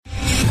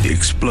The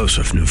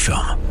explosive new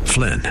film,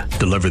 Flynn,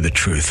 deliver the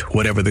truth,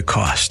 whatever the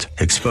cost.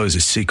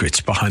 Exposes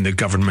secrets behind the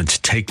government's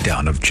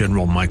takedown of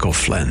General Michael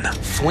Flynn.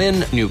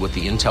 Flynn knew what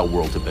the intel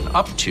world had been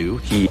up to.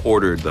 He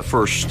ordered the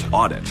first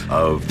audit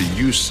of the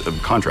use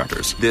of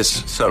contractors.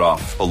 This set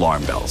off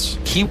alarm bells.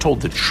 He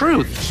told the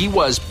truth. He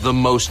was the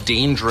most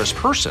dangerous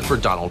person for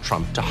Donald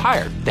Trump to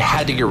hire. They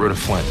had to get rid of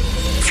Flynn.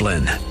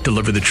 Flynn,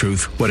 deliver the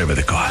truth, whatever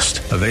the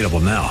cost. Available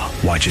now.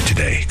 Watch it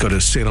today. Go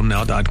to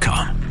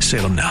salemnow.com.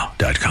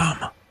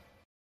 salemnow.com.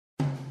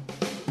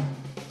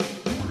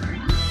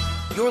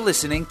 You're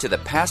listening to the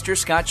Pastor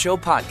Scott Show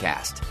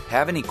podcast.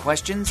 Have any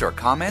questions or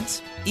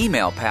comments?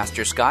 Email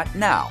Pastor Scott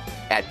now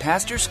at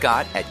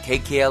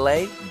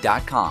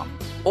pastorscott@kkla.com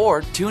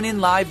or tune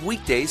in live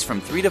weekdays from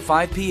 3 to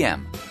 5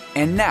 p.m.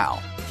 And now,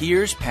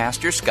 here's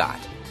Pastor Scott.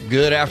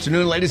 Good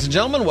afternoon, ladies and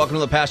gentlemen. Welcome to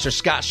the Pastor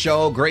Scott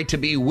Show. Great to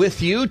be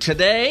with you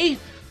today.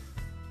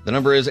 The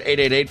number is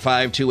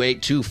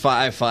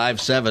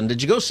 888-528-2557.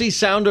 Did you go see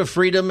Sound of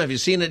Freedom? Have you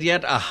seen it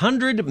yet?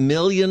 $100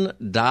 million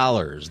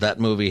that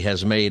movie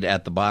has made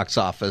at the box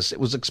office. It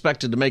was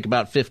expected to make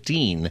about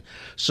 15.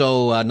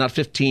 So not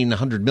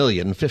 1,500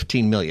 million,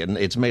 15 million.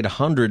 It's made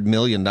 $100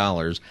 million.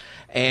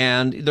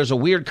 And there's a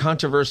weird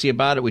controversy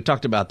about it. We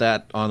talked about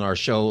that on our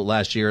show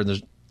last year,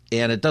 and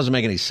it doesn't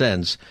make any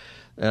sense.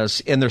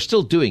 And they're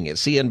still doing it.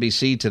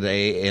 CNBC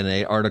today in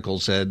an article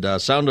said,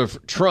 Sound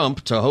of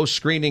Trump to host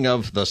screening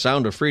of The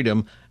Sound of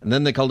Freedom, and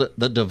then they called it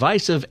the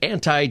divisive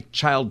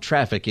anti-child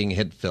trafficking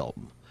hit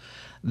film.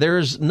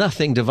 There's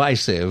nothing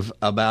divisive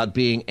about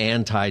being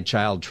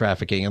anti-child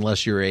trafficking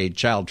unless you're a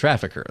child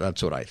trafficker.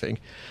 That's what I think.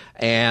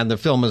 And the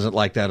film isn't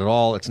like that at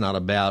all. It's not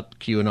about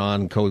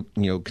QAnon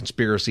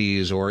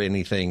conspiracies or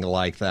anything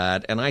like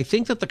that. And I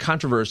think that the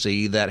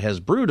controversy that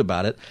has brewed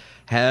about it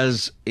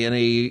has, in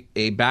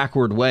a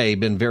backward way,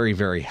 been very,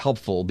 very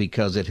helpful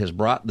because it has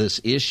brought this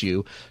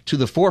issue to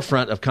the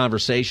forefront of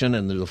conversation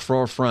and to the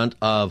forefront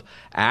of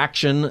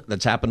action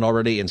that's happened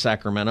already in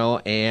Sacramento.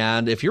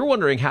 And if you're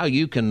wondering how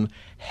you can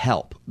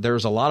help,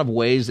 there's a lot of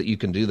ways that you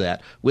can do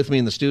that. With me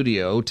in the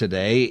studio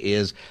today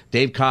is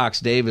Dave Cox.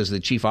 Dave is the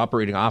Chief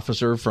Operating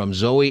Officer from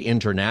Zoe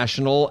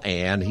International,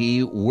 and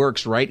he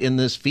works right in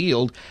this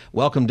field.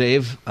 Welcome,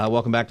 Dave.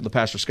 Welcome back to the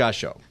Pastor Scott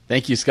Show.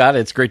 Thank you, Scott.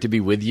 It's great to be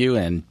with you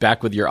and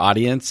back with your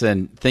audience.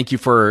 And thank you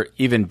for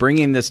even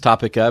bringing this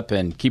topic up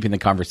and keeping the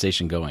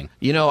conversation going.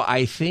 You know,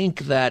 I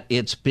think that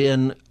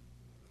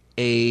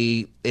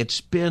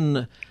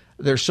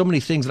there's so many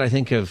things that I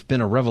think have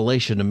been a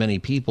revelation to many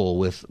people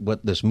with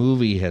what this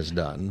movie has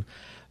done,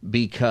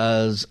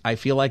 because I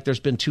feel like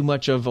there's been too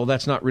much of,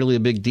 that's not really a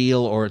big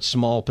deal, or it's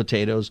small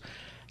potatoes.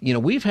 You know,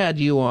 we've had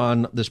you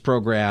on this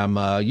program,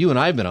 you and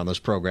I have been on this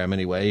program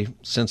anyway,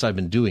 since I've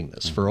been doing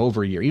this for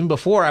over a year. Even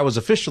before I was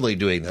officially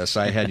doing this,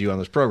 I had you on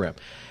this program.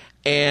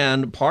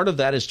 And part of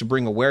that is to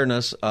bring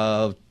awareness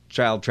of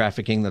child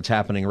trafficking that's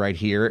happening right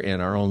here in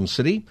our own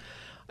city.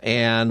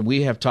 And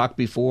we have talked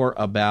before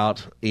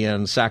about,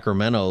 in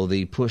Sacramento,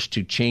 the push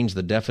to change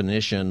the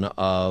definition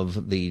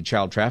of the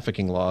child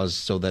trafficking laws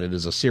so that it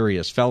is a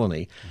serious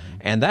felony. Mm-hmm.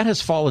 And that has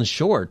fallen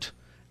short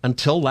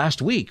until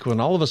last week, when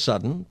all of a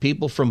sudden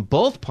people from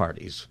both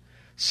parties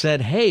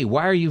said, hey,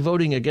 why are you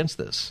voting against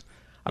this?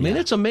 I mean,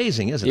 it's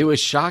amazing, isn't it? It was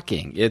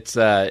shocking. It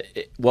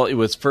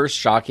was first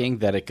shocking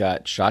that it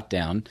got shot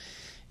down.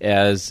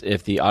 As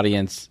if the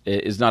audience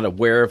is not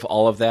aware of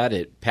all of that,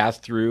 it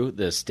passed through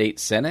the state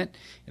Senate,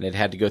 and it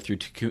had to go through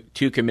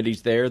two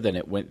committees there. Then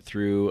it went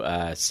through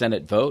a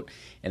Senate vote,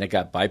 and it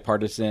got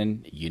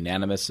bipartisan,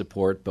 unanimous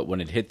support. But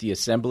when it hit the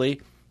Assembly,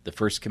 the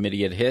first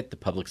committee it hit, the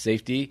Public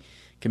Safety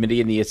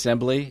Committee in the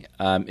Assembly,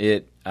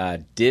 it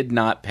did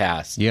not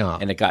pass,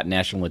 and it got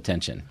national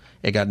attention.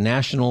 It got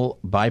national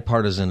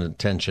bipartisan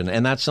attention,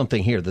 and that's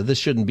something here, that this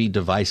shouldn't be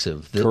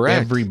divisive. That Correct.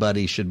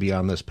 Everybody should be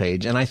on this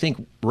page, and I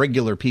think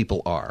regular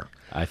people are.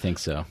 I think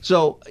so.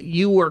 So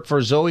you work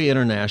for Zoe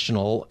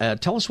International.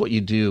 Tell us what you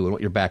do and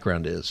what your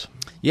background is.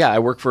 Yeah, I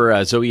work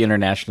for Zoe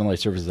International. I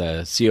serve as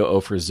a COO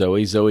for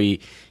Zoe.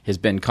 Zoe has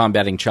been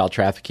combating child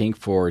trafficking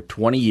for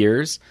 20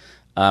 years.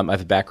 I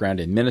have a background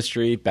in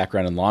ministry,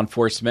 background in law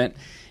enforcement,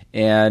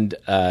 and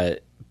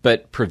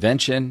but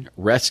prevention,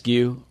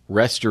 rescue,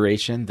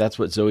 restoration, that's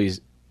what Zoe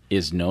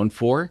is known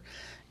for.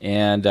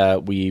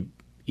 And we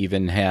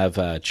even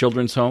have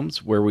children's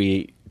homes where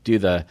we do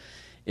the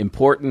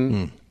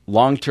important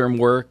long-term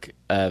work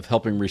of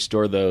helping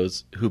restore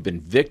those who've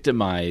been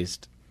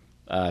victimized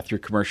through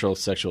commercial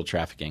sexual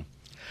trafficking.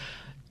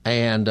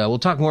 And we'll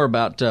talk more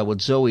about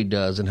what Zoe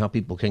does and how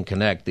people can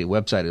connect. The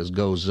website is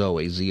GoZoe,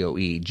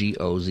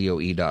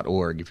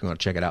 GoZoe.org, if you want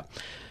to check it out.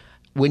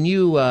 When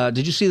you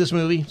did you see this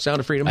movie,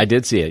 Sound of Freedom? I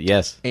did see it,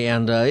 yes.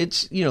 And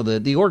it's,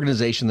 the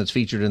organization that's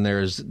featured in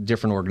there is a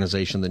different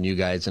organization than you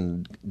guys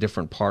and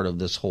different part of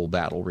this whole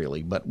battle,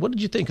 really. But what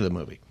did you think of the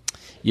movie?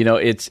 You know,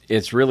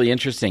 it's really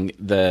interesting.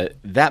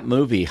 That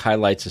movie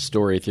highlights a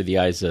story through the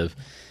eyes of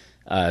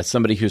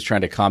somebody who's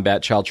trying to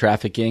combat child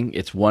trafficking.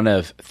 It's one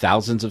of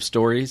thousands of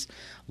stories.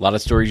 A lot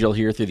of stories you'll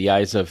hear through the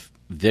eyes of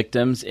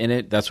victims in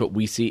it. That's what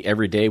we see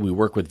every day. We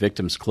work with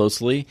victims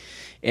closely.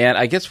 And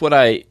I guess what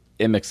I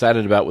am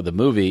excited about with the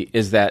movie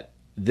is that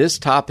this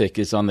topic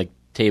is on the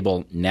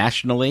table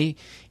nationally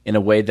in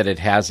a way that it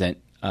hasn't,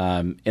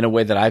 in a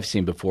way that I've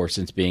seen before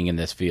since being in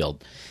this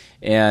field.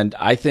 And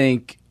I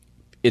think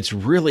it's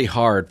really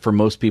hard for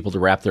most people to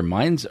wrap their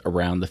minds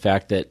around the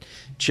fact that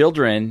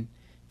children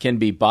can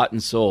be bought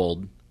and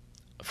sold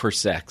for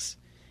sex.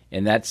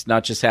 And that's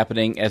not just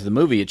happening as the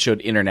movie. It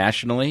showed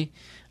internationally.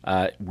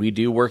 We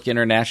do work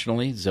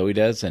internationally. Zoe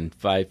does, and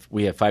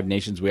we have 5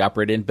 nations we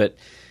operate in. But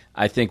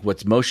I think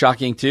what's most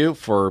shocking, too,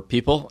 for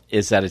people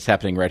is that it's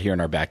happening right here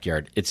in our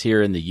backyard. It's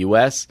here in the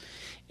U.S.,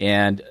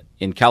 and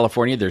in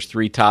California, there's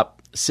 3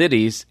 top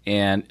cities,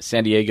 and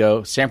San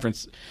Diego, San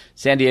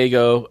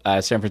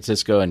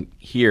Francisco, and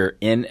here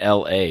in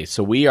L.A.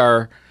 So we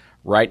are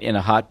right in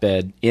a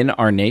hotbed in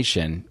our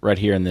nation right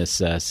here in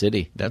this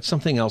city. That's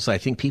something else I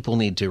think people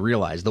need to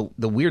realize. The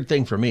weird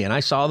thing for me, and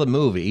I saw the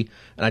movie,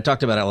 and I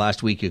talked about it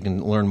last week. You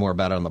can learn more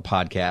about it on the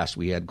podcast.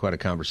 We had quite a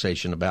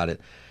conversation about it.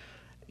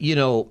 You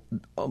know,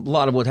 a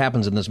lot of what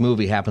happens in this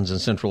movie happens in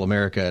Central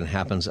America and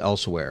happens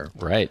elsewhere.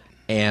 Right.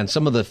 And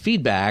some of the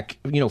feedback,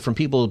 from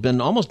people have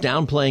been almost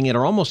downplaying it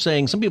or almost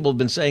saying, some people have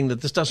been saying that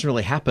this doesn't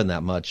really happen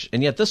that much.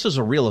 And yet this is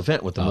a real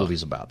event what the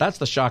movie's about. That's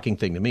the shocking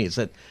thing to me, is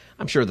that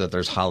I'm sure that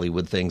there's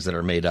Hollywood things that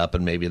are made up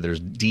and maybe there's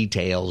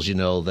details,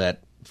 that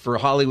for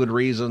Hollywood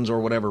reasons or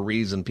whatever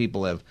reason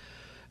people have,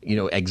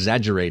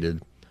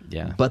 exaggerated.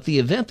 Yeah. But the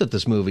event that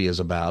this movie is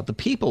about, the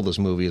people this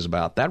movie is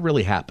about, that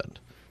really happened.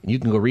 And you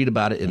can go read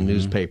about it in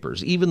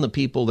newspapers. Even the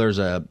people, there's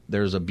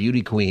a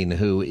beauty queen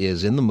who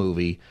is in the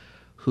movie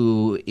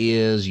who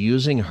is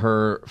using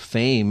her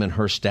fame and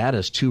her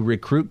status to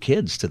recruit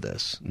kids to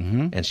this.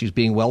 And she's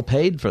being well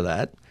paid for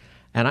that.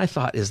 And I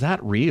thought, is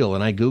that real?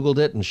 And I Googled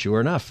it, and sure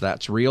enough,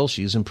 that's real.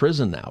 She's in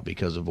prison now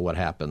because of what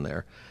happened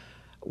there.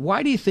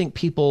 Why do you think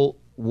people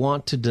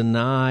want to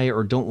deny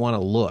or don't want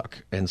to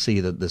look and see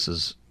that this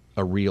is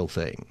a real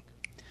thing?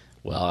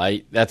 Well,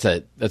 that's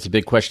a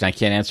big question. I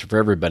can't answer for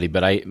everybody,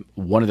 but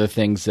one of the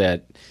things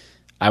that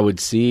I would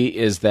see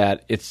is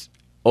that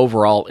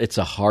overall, it's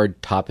a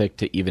hard topic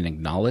to even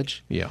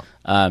acknowledge. Yeah.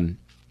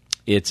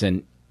 It's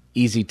an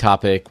easy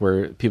topic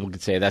where people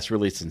could say that's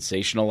really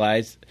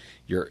sensationalized.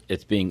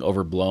 It's being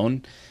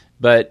overblown.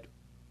 But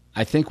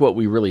I think what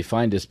we really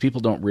find is people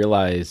don't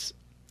realize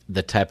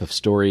the type of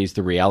stories,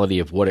 the reality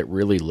of what it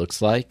really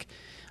looks like.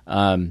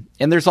 And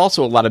there's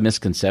also a lot of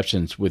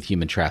misconceptions with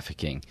human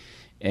trafficking,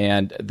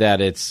 and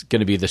that it's going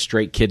to be the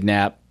straight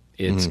kidnap.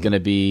 It's going to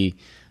be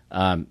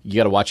you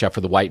got to watch out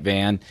for the white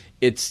van.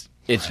 It's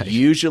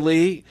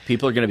usually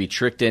people are going to be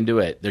tricked into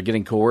it. They're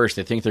getting coerced.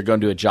 They think they're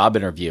going to a job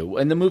interview.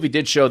 And the movie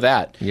did show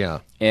that. Yeah.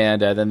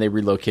 And then they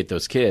relocate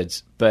those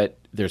kids. But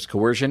there's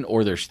coercion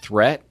or there's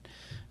threat.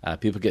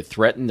 People get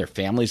threatened. Their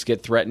families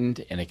get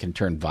threatened, and it can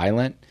turn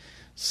violent.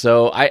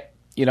 So I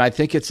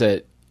think it's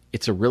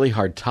a really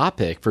hard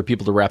topic for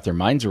people to wrap their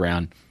minds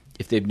around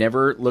if they've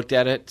never looked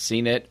at it,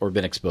 seen it, or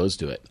been exposed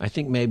to it. I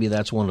think maybe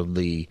that's one of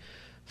the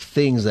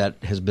things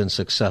that has been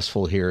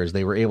successful here is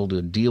they were able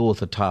to deal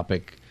with a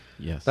topic.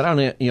 Yes. But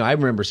I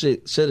remember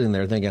sitting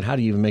there thinking, how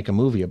do you even make a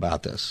movie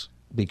about this?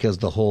 Because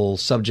the whole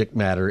subject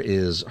matter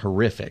is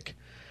horrific.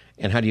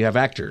 And how do you have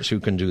actors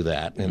who can do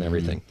that and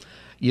everything?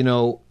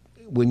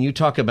 When you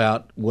talk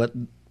about what,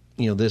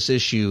 this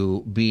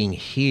issue being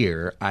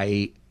here,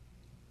 I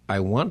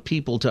want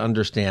people to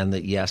understand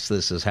that, yes,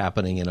 this is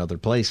happening in other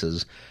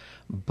places,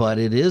 but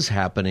it is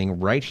happening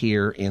right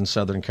here in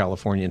Southern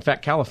California. In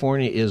fact,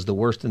 California is the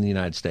worst in the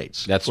United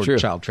States for true.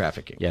 Child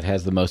trafficking. Yeah, it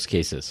has the most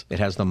cases. It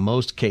has the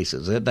most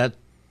cases. And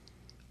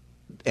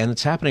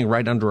it's happening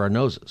right under our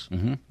noses,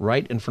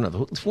 right in front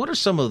of us. What are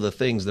some of the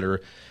things that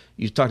are,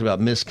 you talked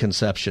about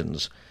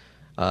misconceptions,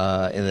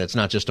 and it's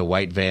not just a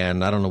white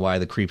van. I don't know why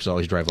the creeps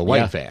always drive a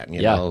white van.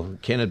 You know,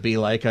 can it be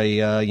like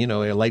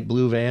a light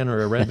blue van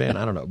or a red van?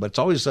 I don't know, but it's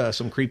always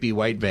some creepy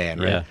white van,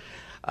 right?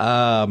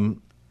 Yeah.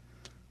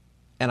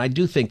 And I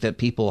do think that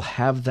people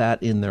have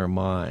that in their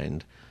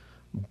mind,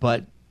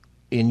 but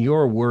in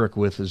your work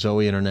with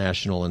Zoe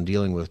International and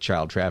dealing with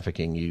child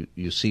trafficking,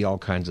 you see all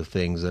kinds of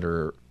things that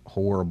are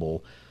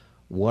horrible.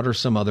 What are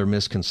some other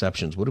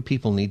misconceptions? What do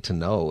people need to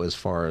know as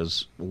far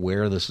as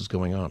where this is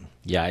going on?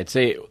 Yeah, I'd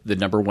say the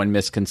number one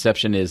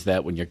misconception is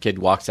that when your kid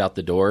walks out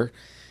the door,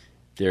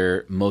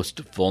 they're most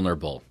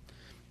vulnerable.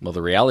 Well,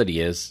 the reality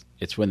is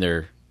it's when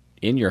they're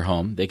in your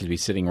home, they could be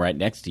sitting right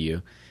next to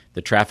you.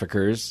 The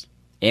traffickers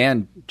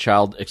and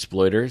child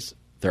exploiters,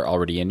 they're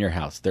already in your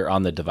house. They're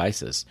on the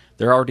devices.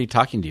 They're already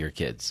talking to your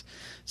kids.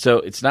 So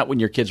it's not when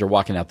your kids are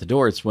walking out the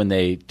door. It's when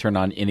they turn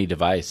on any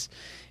device.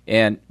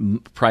 And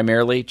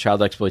primarily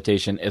child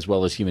exploitation as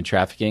well as human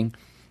trafficking,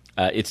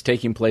 it's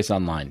taking place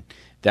online.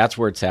 That's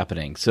where it's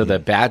happening. So the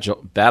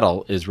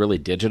battle is really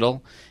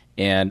digital,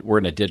 and we're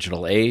in a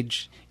digital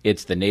age.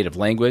 It's the native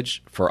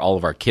language for all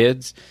of our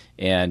kids,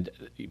 and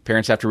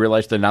parents have to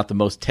realize they're not the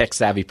most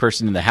tech-savvy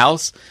person in the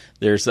house.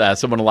 There's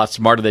someone a lot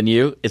smarter than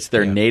you. It's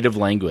their native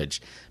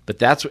language.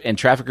 But and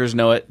traffickers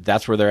know it.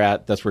 That's where they're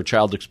at. That's where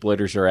child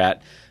exploiters are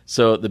at.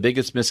 So the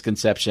biggest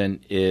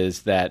misconception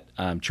is that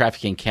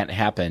trafficking can't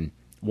happen,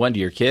 one, to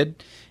your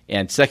kid,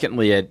 and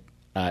secondly,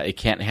 it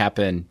can't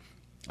happen,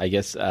 I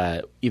guess,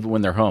 even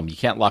when they're home. You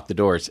can't lock the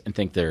doors and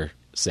think they're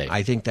safe.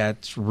 I think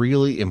that's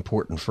really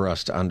important for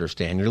us to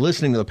understand. You're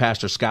listening to the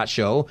Pastor Scott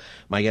Show.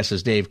 My guest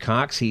is Dave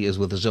Cox. He is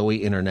with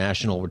Zoe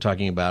International. We're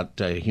talking about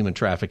human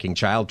trafficking,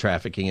 child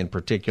trafficking in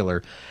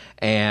particular,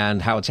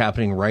 and how it's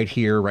happening right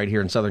here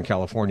in Southern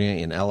California,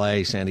 in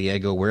L.A., San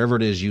Diego, wherever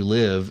it is you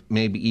live,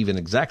 maybe even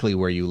exactly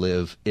where you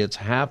live, it's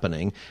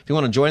happening. If you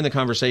want to join the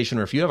conversation,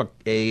 or if you have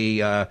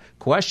a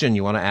question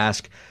you want to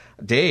ask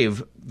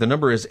Dave, the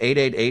number is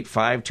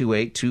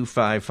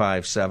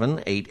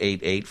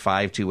 888-528-2557,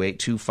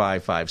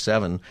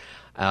 888-528-2557.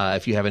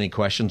 If you have any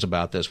questions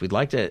about this, we'd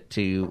like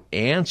to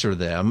answer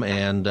them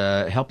and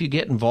help you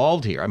get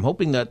involved here. I'm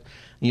hoping that,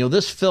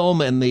 this film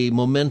and the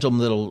momentum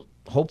that'll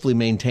hopefully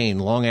maintain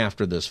long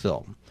after this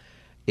film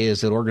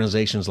is that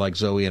organizations like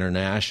Zoe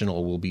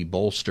International will be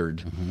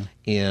bolstered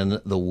in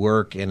the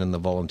work and in the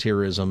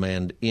volunteerism,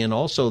 and in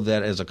also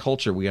that as a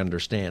culture we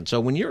understand.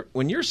 So when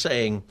you're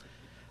saying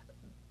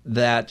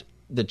that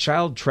the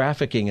child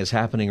trafficking is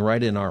happening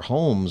right in our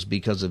homes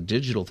because of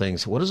digital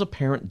things, what does a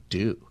parent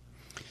do?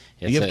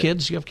 Do you have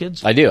kids? You have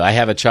kids? I do. I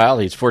have a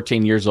child. He's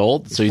 14 years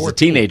old, so he's 14. A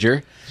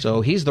teenager.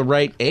 So he's the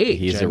right age.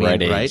 He's the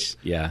right age, right?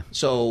 Yeah.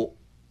 So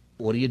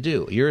what do you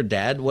do? You're a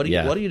dad. What do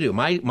you do?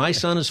 My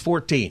son is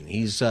 14.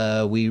 He's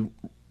we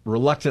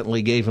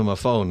reluctantly gave him a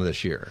phone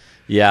this year.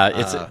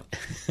 Yeah,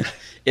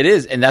 it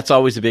is, and that's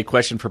always a big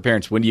question for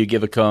parents. When do you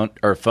give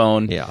a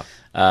phone? Yeah.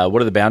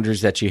 What are the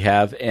boundaries that you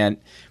have? And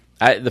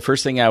the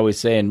first thing I always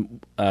say,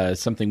 and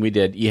something we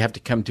did, you have to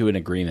come to an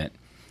agreement.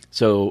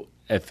 So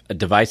if a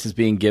device is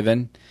being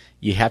given,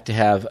 you have to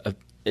have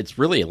it's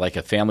really like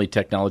a family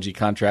technology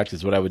contract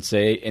is what I would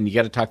say, and you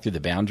got to talk through the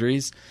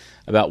boundaries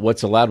about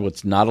what's allowed,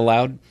 what's not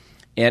allowed,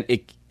 and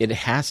it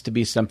has to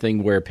be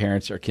something where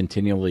parents are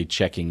continually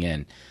checking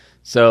in.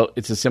 So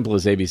it's as simple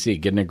as ABC: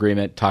 get an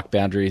agreement, talk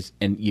boundaries,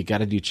 and you got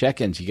to do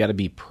check-ins. You got to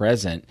be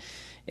present,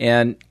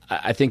 and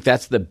I think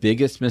that's the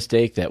biggest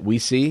mistake that we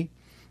see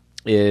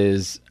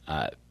is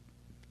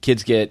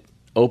kids get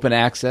open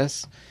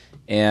access,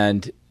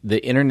 and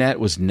the internet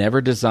was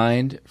never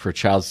designed for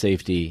child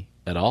safety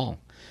at all.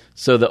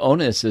 So the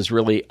onus is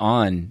really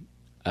on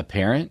a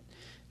parent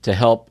to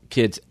help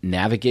kids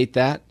navigate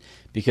that,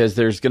 because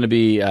there's going to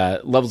be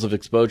levels of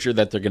exposure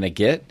that they're going to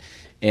get,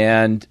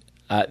 and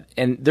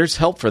there's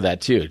help for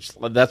that too.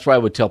 That's why I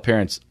would tell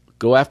parents,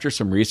 go after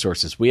some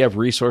resources. We have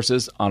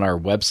resources on our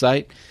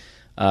website,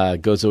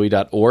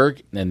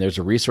 gozoe.org, and there's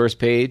a resource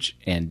page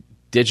and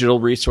digital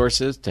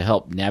resources to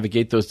help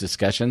navigate those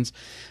discussions.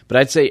 But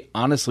I'd say,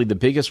 honestly, the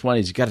biggest one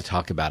is you got to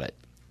talk about it.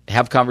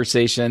 Have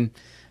conversation,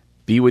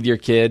 be with your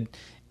kid,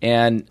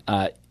 and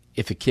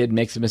if a kid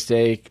makes a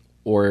mistake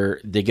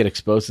or they get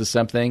exposed to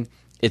something,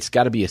 it's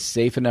got to be a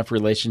safe enough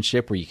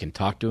relationship where you can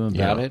talk to them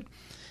about it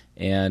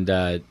and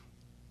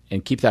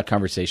keep that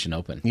conversation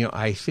open.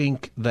 I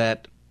think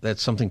that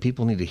that's something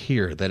people need to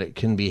hear, that it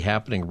can be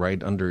happening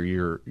right under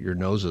your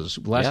noses.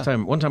 One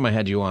time I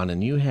had you on,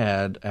 and you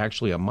had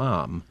actually a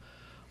mom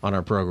on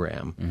our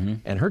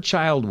program, and her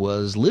child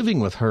was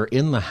living with her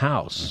in the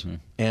house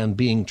and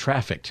being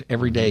trafficked.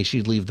 Every day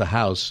she'd leave the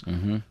house.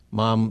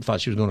 Mom thought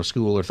she was going to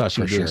school or thought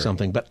she was doing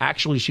something, but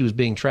actually she was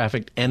being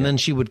trafficked, and then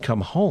she would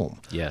come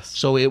home. Yes.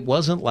 So it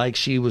wasn't like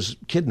she was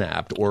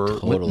kidnapped or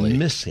went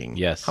missing.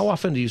 Yes. How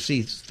often do you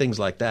see things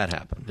like that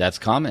happen? That's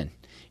common.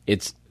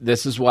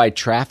 This is why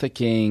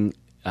trafficking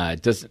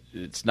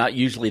it's not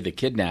usually the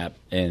kidnap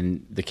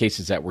in the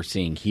cases that we're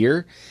seeing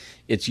here.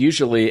 It's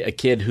usually a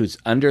kid who's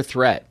under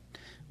threat,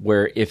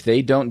 where if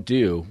they don't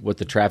do what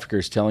the trafficker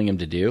is telling them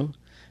to do,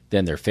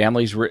 then their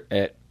family's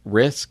at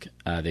risk.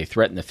 They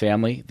threaten the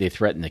family. They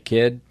threaten the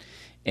kid.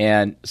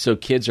 And so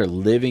kids are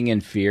living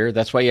in fear.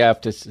 That's why you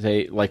have to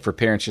say, like for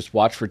parents, just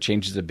watch for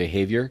changes of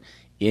behavior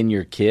in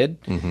your kid,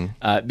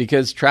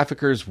 because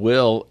traffickers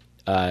will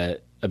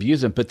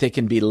abuse them, but they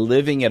can be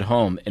living at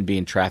home and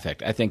being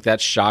trafficked. I think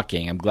that's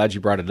shocking. I'm glad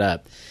you brought it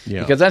up,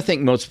 because I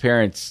think most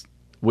parents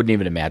wouldn't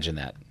even imagine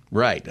that.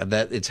 Right,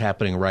 that it's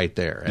happening right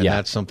there, and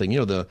that's something.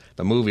 The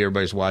movie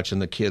everybody's watching,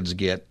 the kids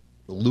get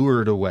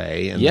lured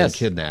away and then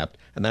kidnapped,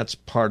 and that's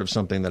part of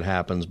something that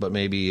happens. But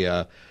maybe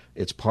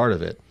it's part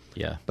of it.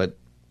 Yeah. But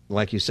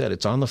like you said,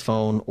 it's on the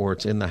phone or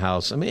it's in the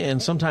house. I mean, and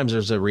sometimes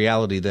there's a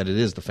reality that it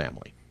is the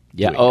family.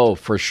 Yeah. Oh,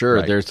 for sure.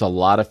 Right. There's a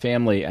lot of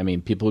family. I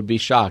mean, people would be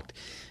shocked.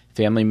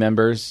 Family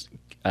members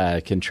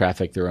can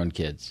traffic their own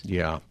kids.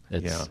 Yeah.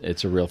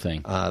 It's a real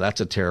thing.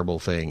 That's a terrible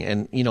thing.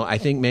 And, I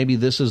think maybe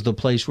this is the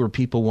place where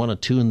people want to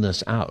tune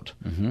this out,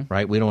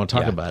 right? We don't want to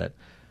talk about it.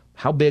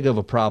 How big of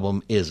a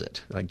problem is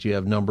it? Like, do you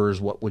have numbers?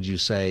 What would you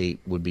say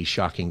would be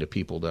shocking to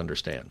people to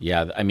understand?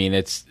 Yeah, I mean,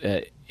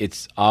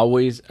 it's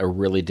always a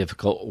really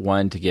difficult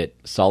one to get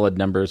solid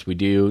numbers. We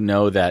do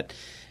know that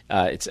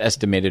it's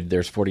estimated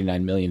there's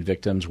 49 million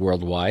victims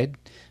worldwide.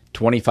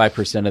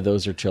 25% of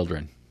those are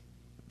children.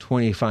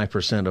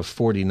 25% of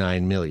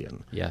 49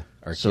 million. Yeah.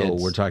 So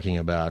kids. We're talking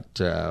about,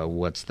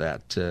 what's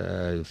that,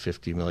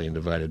 50 million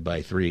divided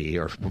by 3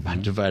 or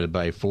divided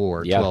by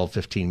 4, 12,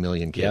 15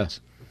 million kids.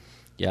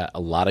 Yeah,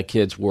 a lot of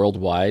kids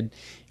worldwide.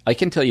 I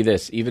can tell you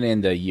this, even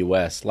in the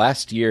U.S.,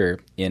 last year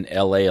in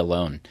L.A.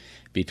 alone,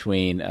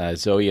 between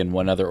Zoe and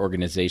one other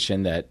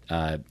organization that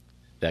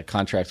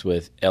contracts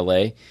with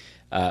L.A.,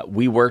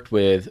 we worked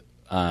with,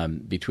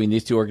 between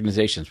these two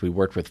organizations, we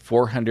worked with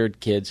 400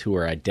 kids who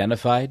are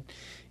identified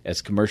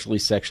as commercially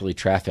sexually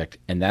trafficked,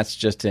 and that's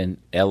just in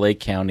L.A.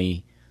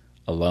 County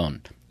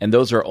alone. And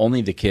those are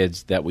only the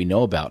kids that we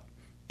know about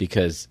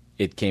because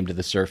it came to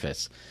the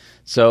surface.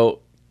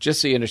 So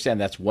just so you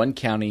understand, that's one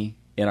county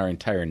in our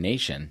entire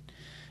nation.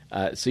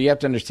 So you have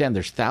to understand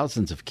there's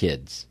thousands of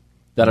kids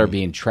that are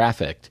being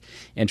trafficked.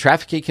 And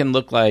trafficking can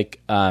look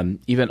like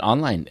even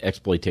online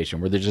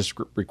exploitation, where they're just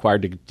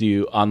required to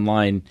do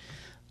online.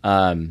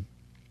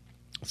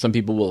 Some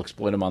people will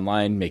exploit them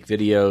online, make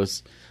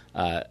videos.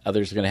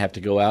 Others are going to have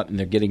to go out, and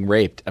they're getting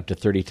raped up to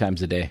 30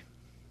 times a day.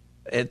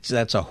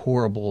 That's a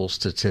horrible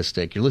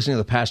statistic. You're listening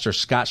to the Pastor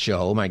Scott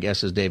Show. My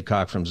guest is Dave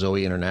Cox from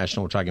Zoe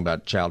International. We're talking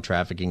about child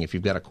trafficking. If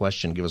you've got a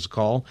question, give us a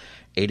call,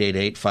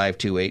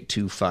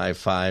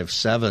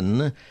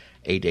 888-528-2557,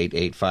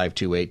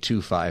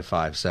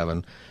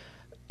 888-528-2557.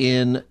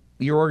 In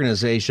your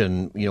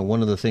organization,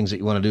 one of the things that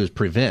you want to do is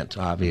prevent,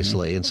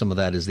 obviously, and some of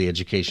that is the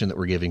education that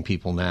we're giving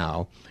people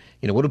now.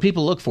 What do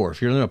people look for?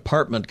 If you're in an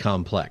apartment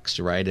complex,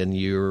 right, and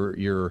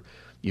you've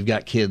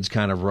got kids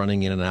kind of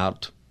running in and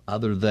out,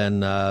 other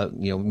than,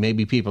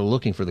 maybe people are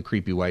looking for the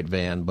creepy white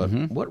van, but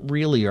what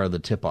really are the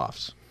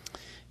tip-offs?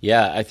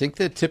 Yeah, I think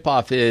the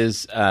tip-off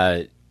is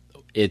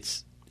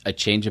it's a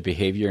change of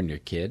behavior in your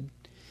kid.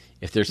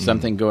 If there's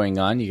something going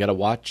on, you got to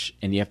watch,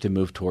 and you have to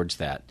move towards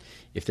that.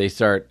 If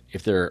they're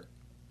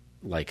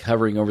like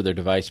hovering over their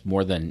device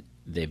more than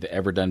they've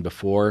ever done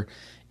before,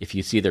 if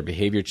you see their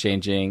behavior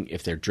changing,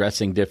 if they're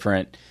dressing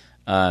different,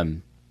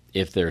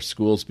 if their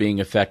school's being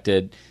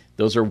affected,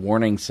 those are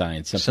warning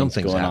signs.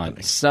 Something's going happening.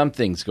 on.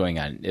 Something's going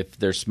on. If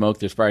there's smoke,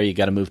 there's fire, you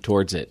got to move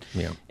towards it.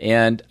 Yeah.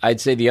 And I'd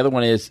say the other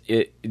one is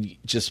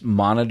just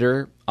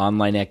monitor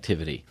online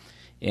activity.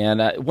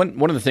 And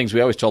one of the things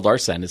we always told our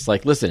son is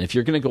like, listen, if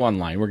you're going to go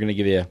online, we're going to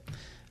give you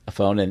a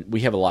phone, and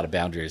we have a lot of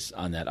boundaries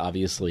on that,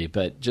 obviously,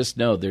 but just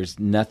know there's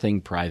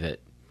nothing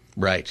private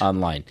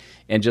online.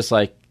 And just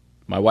like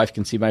my wife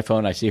can see my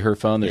phone, I see her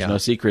phone, there's no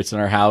secrets in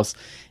our house,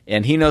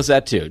 and he knows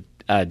that too.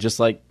 Just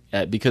like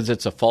because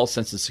it's a false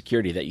sense of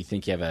security that you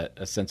think you have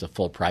a sense of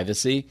full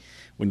privacy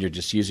when you're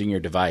just using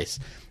your device.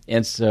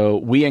 And so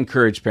we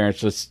encourage parents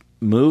to just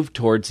move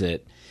towards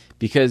it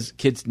because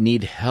kids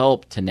need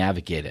help to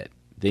navigate it.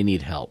 They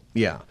need help.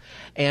 Yeah.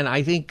 And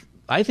I think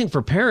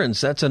for parents,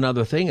 that's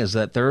another thing, is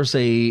that there's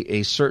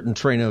a certain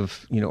train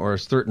of, or a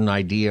certain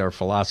idea or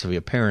philosophy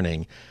of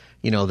parenting,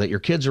 that your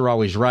kids are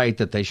always right,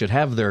 that they should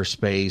have their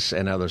space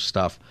and other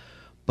stuff.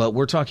 But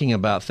we're talking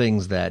about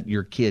things that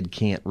your kid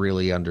can't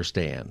really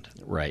understand.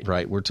 Right.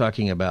 Right. We're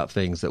talking about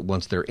things that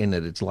once they're in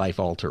it, it's life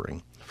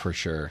altering. For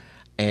sure.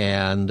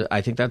 And I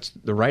think that's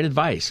the right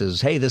advice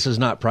is, hey, this is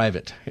not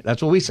private.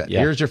 That's what we said. Yeah.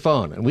 Here's your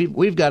phone. And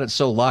we've got it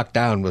so locked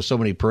down with so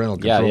many parental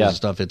controls and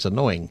stuff, it's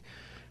annoying.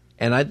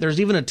 And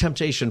there's even a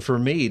temptation for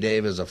me,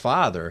 Dave, as a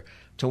father,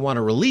 to want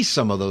to release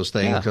some of those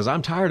things because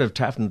I'm tired of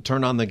having to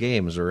turn on the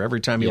games, or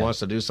every time he wants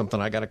to do something,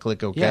 I got to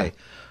click OK. Yeah.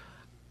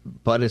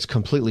 But it's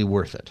completely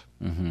worth it,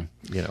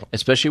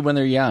 especially when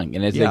they're young.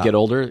 And as they get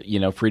older,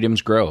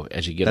 freedoms grow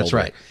as you get older. That's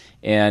right.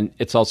 And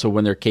it's also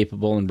when they're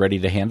capable and ready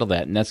to handle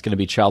that. And that's going to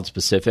be child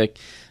specific.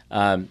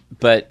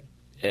 But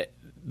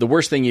the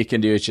worst thing you can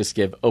do is just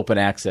give open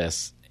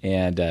access.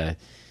 And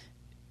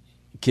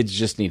kids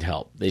just need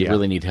help. They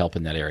really need help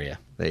in that area.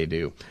 They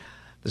do.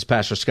 This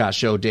Pastor Scott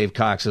Show, Dave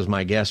Cox is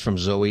my guest from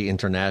Zoe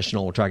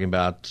International. We're talking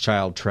about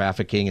child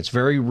trafficking. It's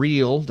very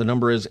real. The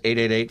number is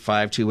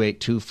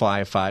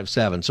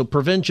 888-528-2557. So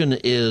prevention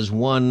is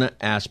one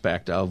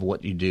aspect of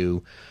what you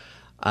do.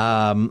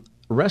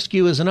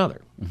 Rescue is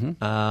another.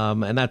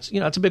 And that's,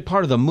 it's a big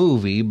part of the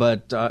movie.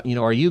 But,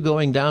 are you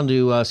going down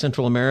to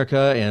Central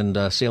America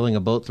and sailing a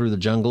boat through the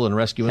jungle and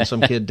rescuing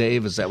some kid,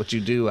 Dave? Is that what you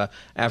do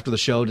after the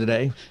show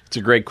today? It's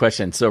a great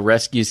question. So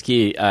rescue's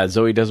key.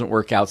 Zoe doesn't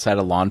work outside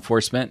of law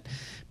enforcement,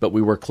 but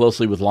we work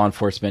closely with law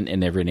enforcement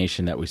in every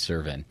nation that we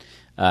serve in,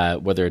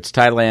 whether it's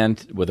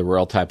Thailand with the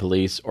Royal Thai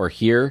Police or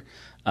here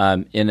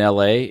in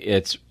L.A.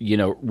 It's,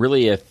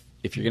 really if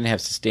you're going to have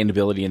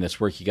sustainability in this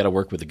work, you got to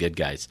work with the good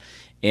guys.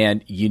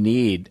 And you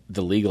need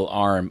the legal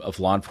arm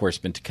of law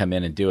enforcement to come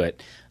in and do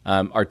it.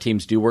 Our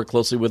teams do work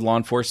closely with law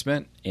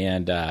enforcement,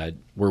 and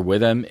we're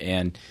with them.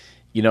 And,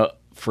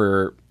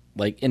 for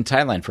like in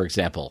Thailand, for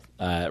example,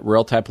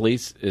 Royal Thai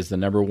Police is the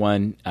number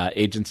one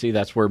agency.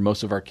 That's where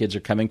most of our kids are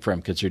coming from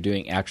because they're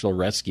doing actual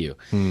rescue.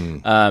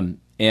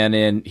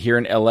 And here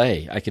in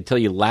L.A., I could tell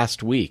you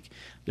last week,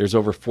 there's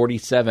over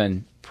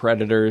 47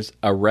 predators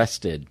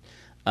arrested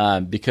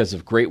because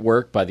of great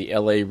work by the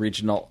L.A.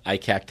 Regional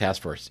ICAC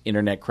Task Force,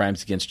 Internet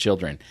Crimes Against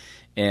Children.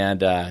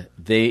 And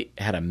they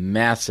had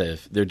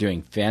they're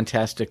doing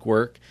fantastic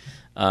work.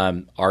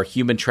 Our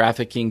human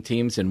trafficking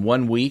teams in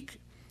 1 week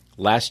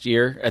last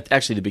year,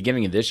 actually the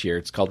beginning of this year,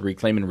 it's called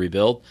Reclaim and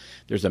Rebuild.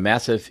 There's a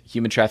massive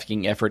human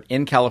trafficking effort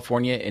in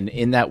California, and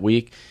in that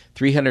week,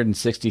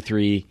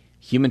 363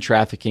 human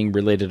trafficking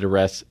related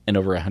arrests and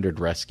over 100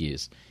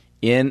 rescues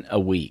in a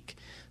week.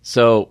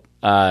 So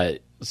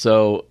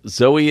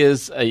Zoe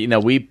is,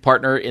 we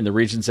partner in the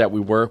regions that we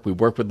work. We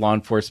work with law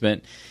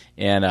enforcement,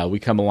 and we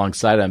come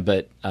alongside them.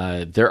 But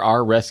there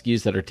are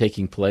rescues that are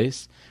taking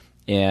place,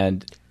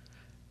 and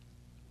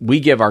we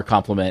give our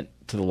compliment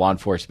to the law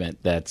enforcement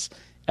that's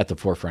at the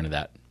forefront of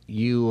that.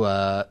 You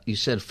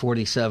said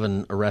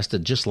 47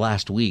 arrested just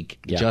last week,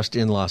 just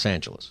in Los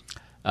Angeles.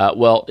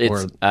 Well,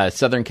 it's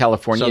Southern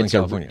California.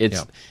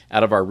 It's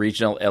out of our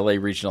regional LA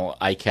regional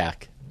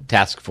ICAC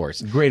task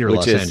force, Greater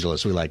Los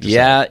Angeles. We like to say.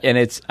 Yeah,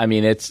 and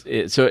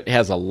so it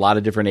has a lot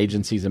of different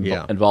agencies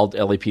involved.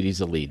 LAPD is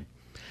the lead.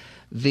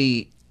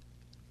 This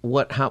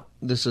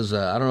is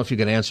I don't know if you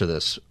can answer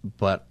this,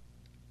 but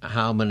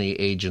how many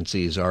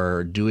agencies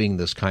are doing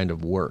this kind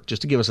of work?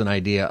 Just to give us an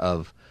idea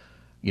of,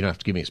 you don't have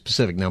to give me a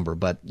specific number,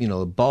 but the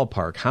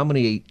ballpark. How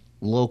many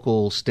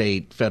local,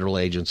 state, federal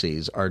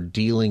agencies are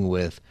dealing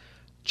with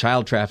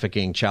child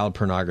trafficking, child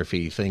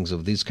pornography, things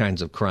of these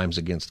kinds of crimes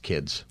against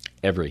kids?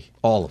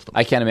 All of them.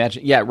 I can't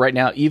imagine. Yeah, right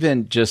now,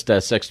 even just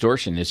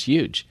sextortion is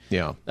huge.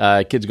 Yeah.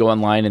 Kids go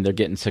online and they're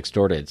getting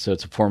sextorted. So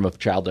it's a form of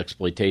child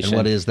exploitation. And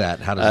what is that?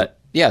 How does it?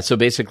 Yeah, so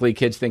basically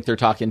kids think they're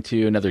talking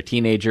to another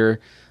teenager,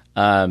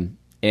 and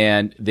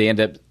they end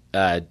up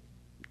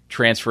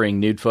transferring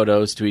nude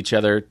photos to each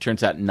other.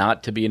 Turns out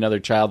not to be another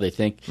child, they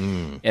think.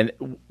 And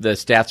the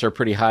stats are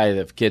pretty high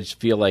that kids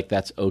feel like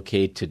that's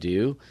okay to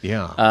do.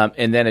 Yeah.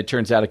 And then it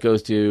turns out it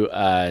goes to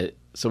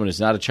someone who's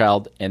not a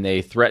child, and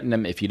they threaten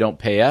them, if you don't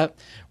pay up,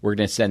 we're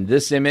going to send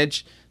this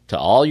image to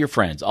all your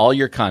friends, all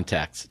your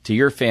contacts, to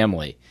your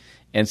family.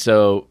 And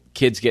so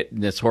kids get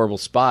in this horrible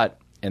spot,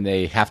 and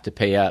they have to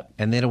pay up.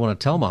 And they don't want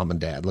to tell mom and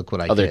dad, look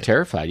what I did. Oh, they're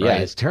terrified, yeah.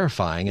 Right? It's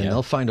terrifying, and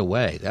they'll find a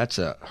way. That's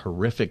a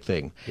horrific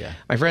thing. Yeah.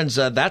 My friends,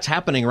 that's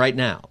happening right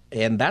now.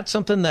 And that's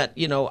something that,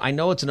 I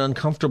know it's an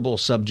uncomfortable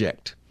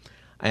subject,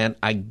 and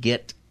I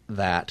get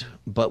that,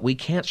 but we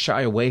can't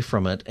shy away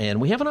from it. And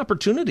we have an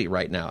opportunity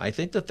right now. I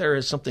think that there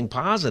is something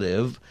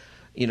positive,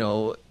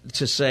 to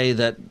say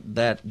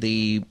that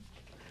the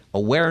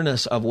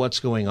awareness of what's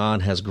going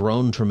on has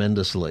grown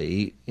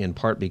tremendously, in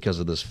part because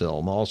of this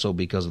film, also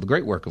because of the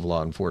great work of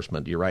law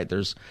enforcement. You're right.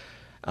 There's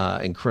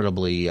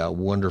incredibly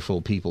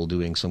wonderful people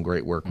doing some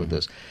great work with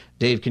this.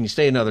 Dave, can you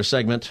stay another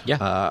segment? Yeah.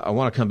 I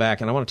want to come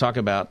back, and I want to talk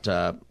about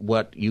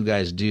what you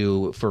guys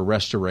do for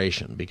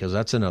restoration, because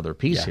that's another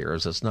piece here.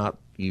 Is it's not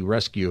you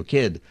rescue a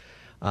kid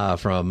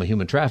from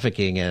human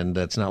trafficking, and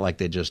it's not like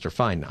they just are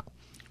fine now.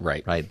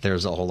 Right.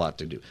 There's a whole lot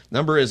to do.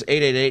 Number is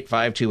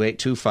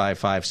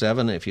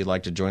 888-528-2557 if you'd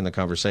like to join the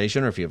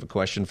conversation, or if you have a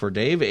question for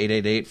Dave,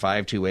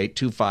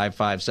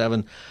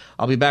 888-528-2557.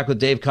 I'll be back with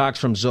Dave Cox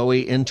from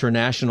Zoe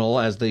International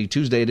as the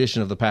Tuesday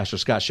edition of the Pastor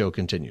Scott Show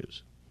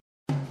continues.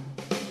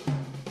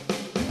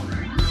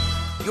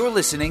 You're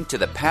listening to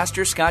the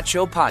Pastor Scott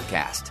Show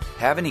podcast.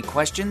 Have any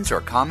questions or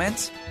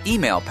comments?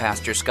 Email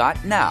Pastor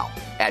Scott now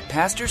at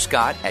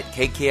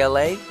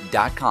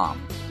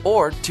pastorscott@kkla.com.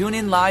 Or tune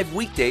in live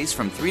weekdays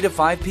from 3 to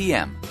 5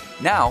 p.m.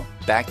 Now,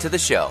 back to the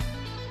show.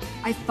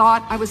 I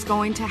thought I was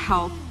going to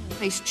help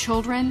place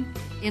children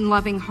in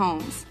loving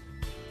homes.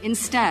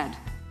 Instead,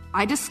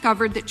 I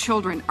discovered that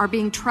children are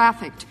being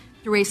trafficked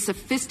through a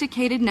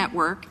sophisticated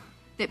network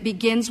that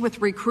begins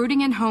with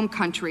recruiting in home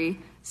country,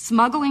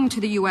 smuggling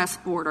to the U.S.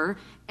 border,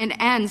 and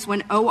ends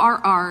when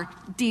ORR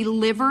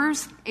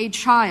delivers a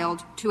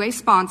child to a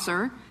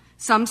sponsor.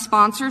 Some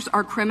sponsors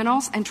are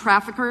criminals and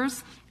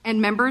traffickers and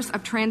members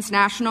of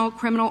transnational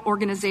criminal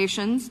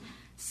organizations.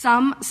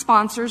 Some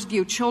sponsors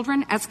view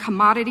children as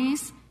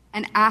commodities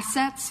and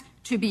assets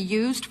to be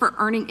used for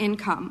earning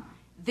income.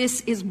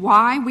 This is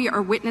why we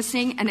are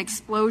witnessing an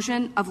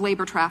explosion of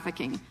labor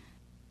trafficking.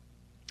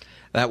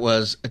 That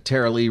was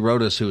Tara Lee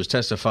Rodas, who was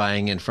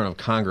testifying in front of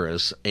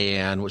Congress,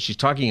 and what she's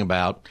talking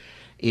about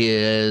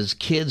is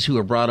kids who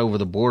are brought over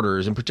the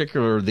borders, in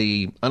particular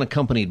the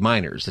unaccompanied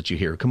minors that you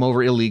hear come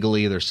over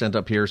illegally. They're sent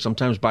up here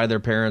sometimes by their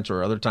parents,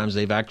 or other times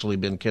they've actually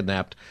been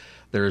kidnapped.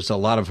 There's a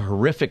lot of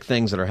horrific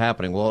things that are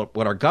happening. Well,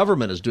 what our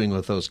government is doing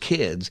with those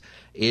kids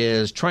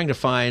is trying to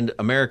find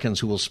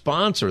Americans who will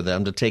sponsor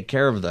them to take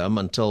care of them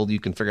until you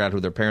can figure out who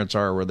their parents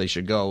are, or where they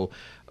should go,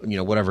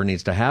 whatever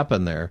needs to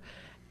happen there.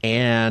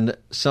 And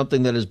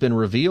something that has been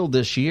revealed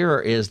this year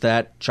is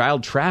that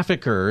child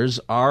traffickers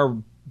are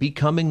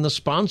becoming the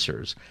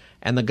sponsors.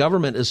 And the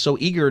government is so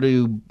eager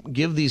to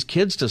give these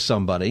kids to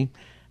somebody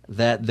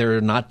that they're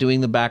not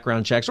doing the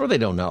background checks, or they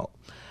don't know.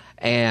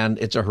 And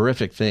it's a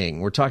horrific thing.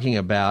 We're talking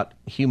about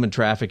human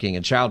trafficking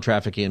and child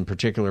trafficking in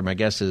particular. My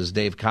guest is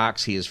Dave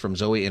Cox. He is from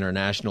Zoe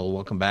International.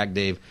 Welcome back,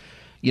 Dave.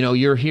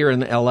 You're here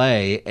in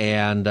L.A.,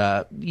 and,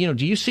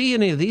 do you see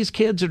any of these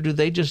kids, or do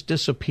they just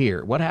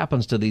disappear? What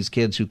happens to these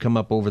kids who come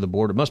up over the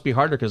border? It must be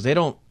harder because you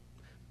don't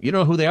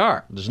know who they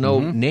are. There's no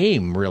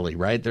name, really,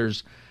 right?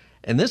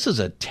 And this is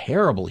a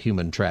terrible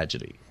human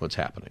tragedy, what's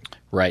happening.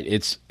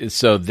 Right.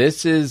 So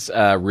this is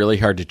really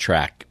hard to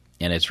track,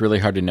 and it's really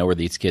hard to know where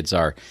these kids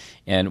are.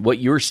 And what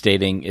you're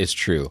stating is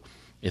true.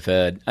 If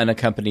an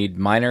unaccompanied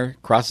minor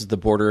crosses the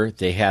border,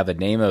 they have a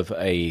name of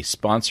a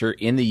sponsor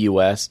in the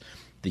U.S.,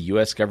 the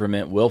U.S.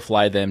 government will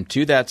fly them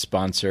to that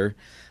sponsor.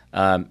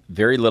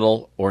 Very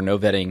little or no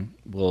vetting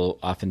will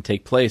often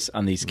take place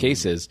on these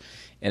cases.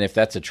 And if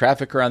that's a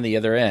trafficker on the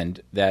other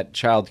end, that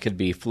child could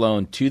be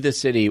flown to the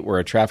city where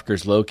a trafficker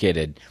is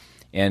located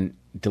and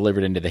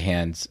delivered into the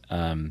hands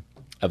of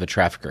a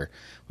trafficker,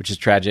 which is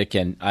tragic.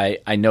 And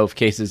I know of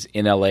cases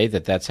in L.A.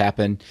 that's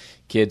happened.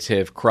 Kids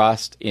have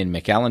crossed in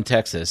McAllen,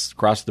 Texas,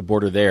 crossed the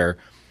border there.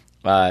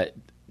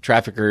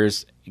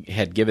 Traffickers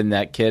had given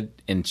that kid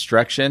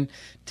instruction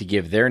to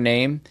give their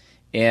name,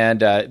 and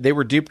they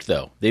were duped,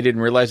 though. They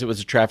didn't realize it was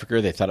a trafficker.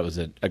 They thought it was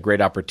a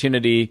great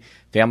opportunity.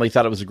 Family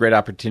thought it was a great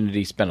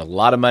opportunity, spent a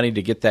lot of money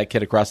to get that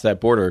kid across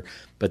that border,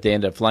 but they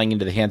ended up flying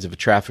into the hands of a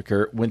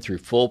trafficker, went through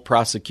full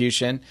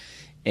prosecution,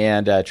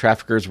 and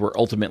traffickers were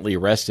ultimately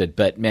arrested.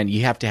 But, man,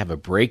 you have to have a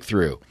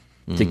breakthrough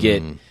to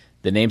get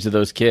the names of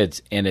those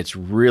kids, and it's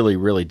really,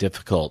 really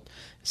difficult.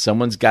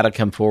 Someone's got to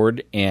come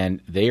forward, and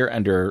they are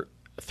under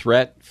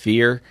threat,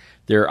 fear.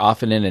 They're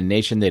often in a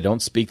nation they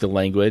don't speak the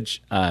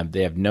language.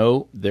 They have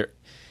no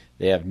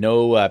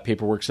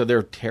paperwork, so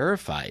they're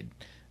terrified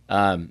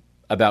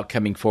about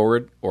coming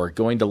forward or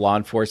going to law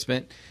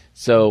enforcement.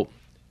 So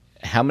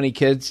how many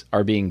kids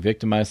are being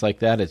victimized like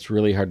that? It's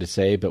really hard to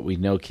say, but we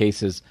know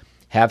cases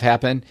have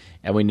happened,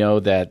 and we know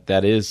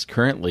that is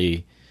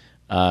currently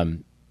the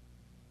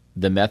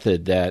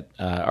method that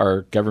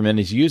our government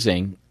is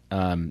using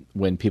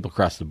when people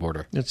cross the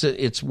border.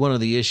 It's one of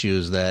the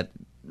issues that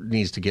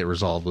needs to get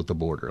resolved with the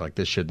border. Like,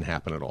 this shouldn't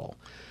happen at all.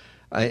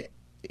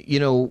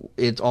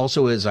 It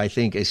also is, I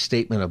think, a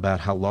statement about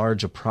how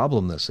large a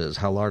problem this is,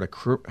 how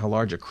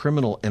large a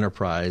criminal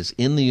enterprise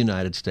in the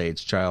United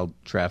States child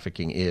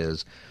trafficking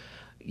is.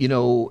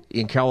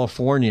 In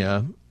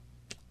California,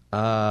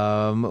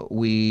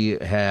 we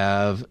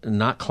have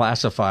not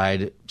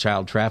classified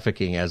child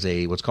trafficking as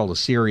what's called a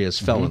serious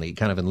felony,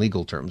 kind of in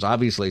legal terms.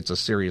 Obviously, it's a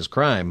serious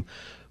crime,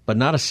 but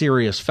not a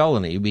serious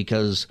felony,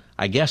 because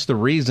I guess the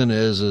reason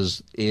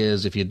is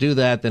if you do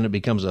that, then it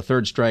becomes a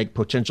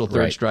potential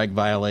third strike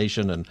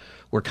violation, and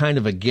we're kind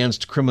of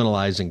against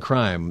criminalizing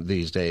crime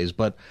these days.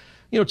 But,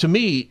 to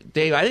me,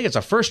 Dave, I think it's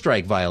a first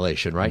strike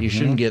violation, right? You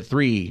shouldn't get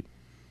 3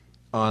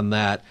 on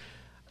that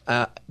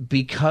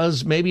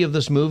because maybe of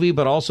this movie,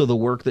 but also the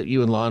work that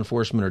you and law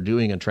enforcement are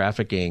doing in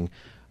trafficking.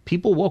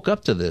 People woke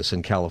up to this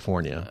in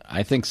California.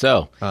 I think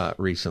so.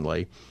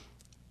 Recently.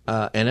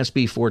 And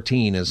SB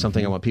 14 is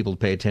something I want people to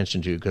pay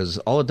attention to, because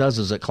all it does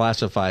is it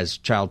classifies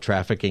child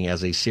trafficking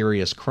as a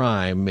serious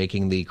crime,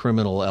 making the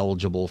criminal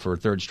eligible for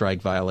third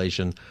strike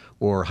violation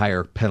or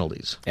higher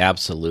penalties.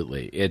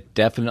 Absolutely. It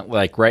definitely,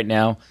 like right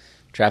now,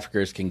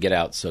 traffickers can get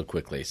out so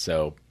quickly.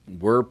 So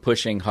we're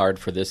pushing hard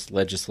for this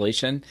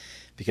legislation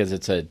because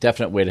it's a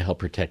definite way to help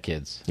protect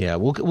kids. Yeah,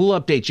 we'll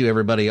update you,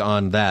 everybody,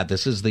 on that.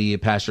 This is the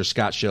Pastor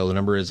Scott Show. The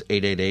number is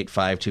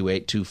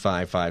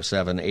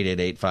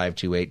 888-528-2557,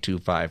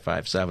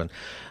 888-528-2557.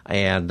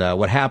 And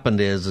what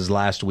happened is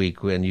last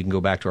week, and you can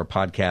go back to our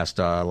podcast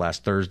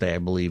last Thursday, I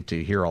believe,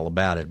 to hear all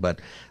about it. But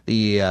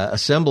the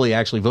Assembly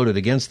actually voted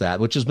against that,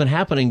 which has been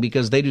happening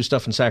because they do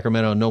stuff in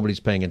Sacramento and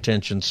nobody's paying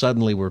attention.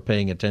 Suddenly we're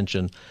paying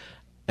attention,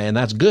 and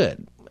that's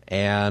good.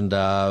 And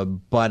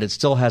but it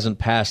still hasn't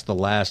passed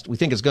we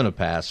think it's going to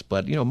pass,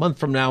 but a month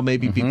from now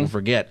maybe people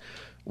forget.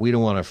 We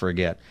don't want to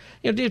forget.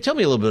 Dave, tell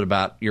me a little bit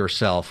about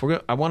yourself.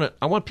 I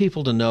want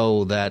people to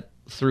know that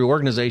through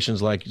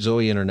organizations like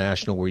Zoe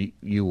International, where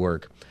you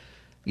work,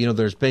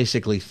 there's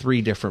basically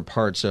 3 different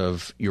parts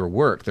of your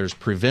work. There's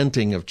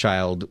preventing of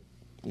child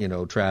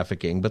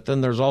trafficking, but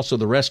then there's also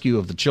the rescue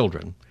of the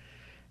children,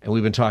 and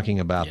we've been talking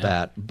about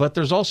that. But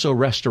there's also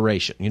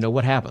restoration.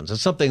 What happens?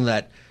 It's something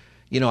that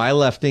I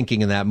left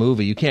thinking in that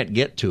movie, you can't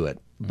get to it,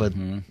 but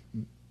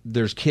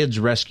there's kids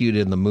rescued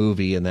in the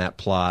movie in that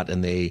plot,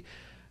 and they,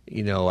 I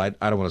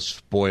don't want to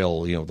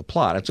spoil, the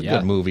plot. It's a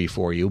good movie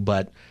for you,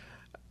 and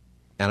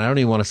I don't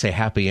even want to say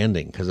happy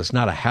ending, because it's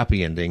not a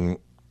happy ending,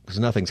 because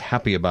nothing's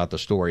happy about the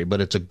story, but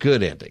it's a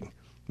good ending,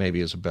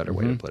 maybe is a better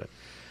way to put it.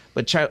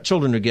 But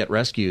children who get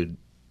rescued,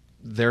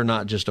 they're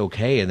not just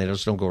okay, and they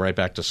just don't go right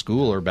back to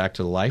school or back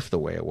to life the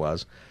way it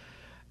was.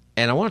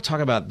 And I want to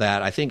talk about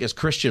that. I think as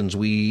Christians,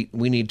 we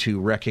need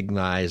to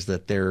recognize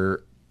that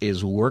there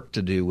is work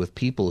to do with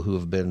people who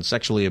have been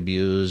sexually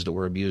abused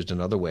or abused in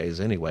other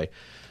ways anyway.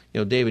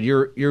 David,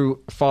 you're a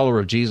follower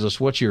of Jesus.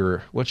 What's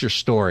your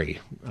story,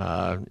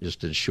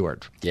 just in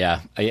short? Yeah,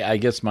 I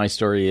guess my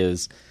story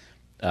is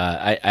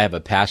I have a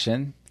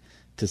passion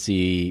to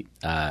see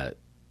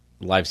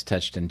lives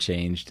touched and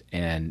changed.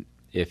 And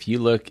if you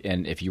look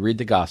and if you read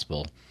the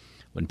gospel,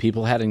 when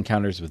people had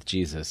encounters with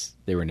Jesus,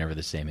 they were never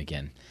the same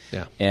again.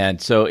 Yeah.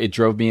 And so it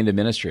drove me into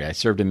ministry. I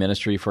served in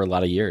ministry for a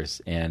lot of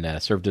years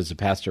and served as a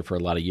pastor for a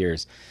lot of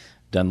years,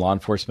 done law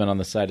enforcement on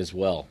the side as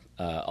well,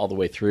 all the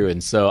way through.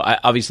 And so I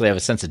obviously have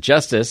a sense of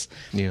justice.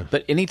 Yeah.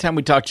 But anytime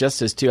we talk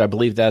justice, too, I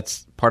believe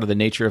that's part of the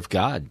nature of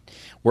God.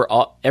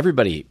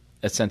 Everybody,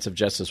 a sense of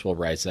justice will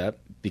rise up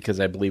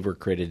because I believe we're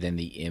created in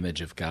the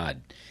image of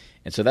God.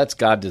 And so that's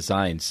God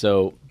designed.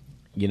 So,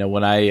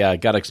 when I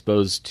got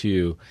exposed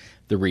to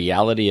the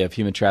reality of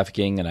human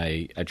trafficking, and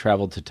I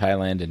traveled to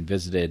Thailand and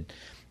visited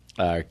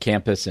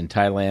campus in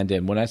Thailand,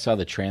 and when I saw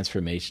the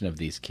transformation of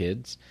these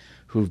kids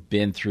who've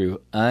been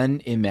through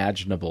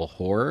unimaginable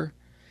horror,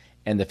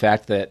 and the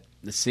fact that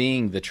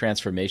seeing the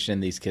transformation in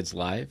these kids'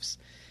 lives,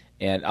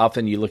 and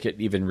often you look at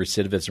even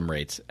recidivism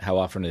rates, how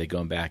often are they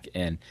going back?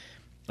 And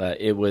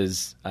it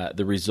was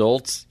the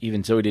results,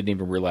 even Zoe didn't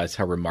even realize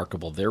how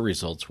remarkable their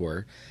results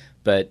were.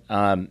 But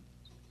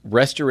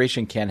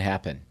restoration can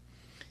happen.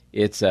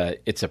 It's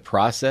a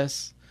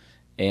process,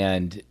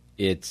 and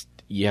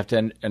you have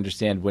to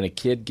understand when a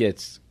kid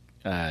gets,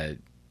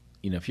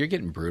 if you're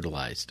getting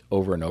brutalized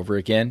over and over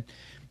again,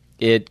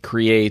 it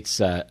creates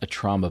a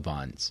trauma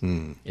bonds.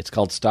 It's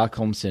called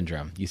Stockholm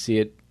Syndrome. You see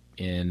it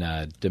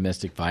in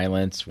domestic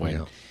violence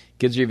when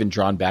kids are even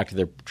drawn back to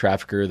their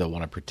trafficker. They'll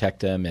want to protect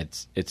them.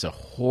 It's a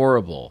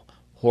horrible,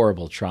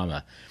 horrible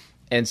trauma.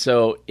 And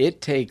so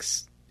it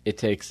takes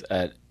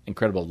an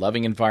incredible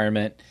loving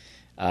environment.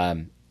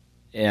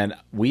 And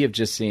we have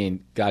just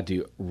seen God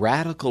do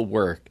radical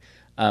work.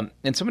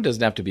 And someone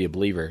doesn't have to be a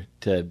believer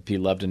to be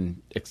loved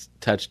and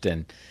touched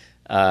and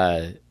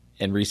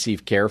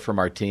receive care from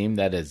our team.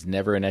 That is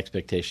never an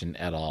expectation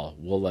at all.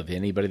 We'll love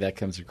anybody that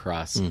comes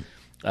across,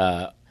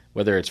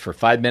 whether it's for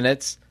 5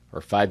 minutes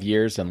or 5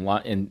 years.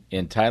 And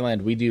in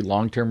Thailand, we do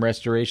long-term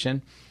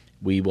restoration.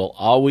 We will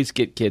always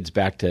get kids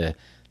back to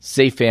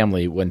safe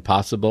family when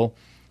possible.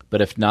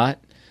 But if not,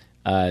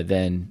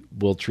 then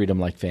we'll treat them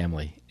like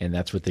family. And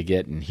that's what they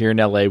get. And here in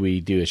L.A.,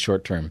 we do a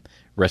short-term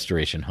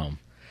restoration home.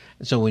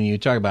 So when you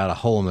talk about a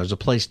home, there's a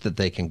place that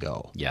they can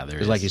go. Yeah, there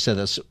is. Because like you said,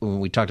 when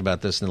we talked about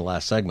this in the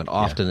last segment,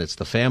 often it's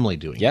the family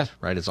doing it,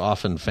 right? It's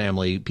often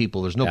family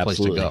people. There's no place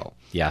to go.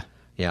 Yeah.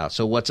 Yeah.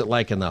 So what's it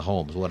like in the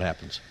homes? What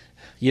happens?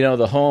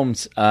 The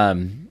homes,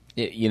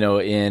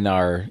 in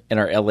our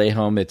LA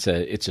home, it's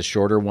a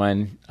shorter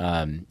one.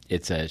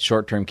 It's a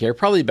short-term care,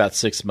 probably about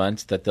 6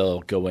 months that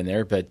they'll go in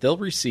there, but they'll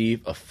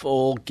receive a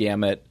full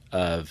gamut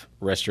of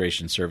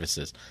restoration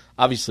services.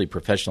 Obviously,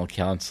 professional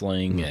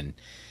counseling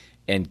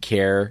and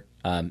care,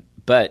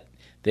 but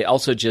they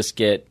also just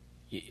get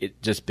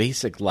just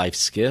basic life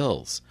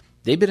skills.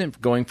 They've been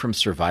going from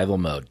survival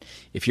mode.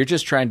 If you're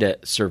just trying to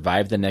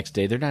survive the next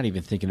day, they're not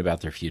even thinking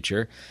about their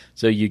future.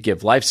 So you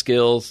give life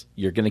skills.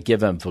 You're going to give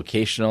them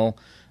vocational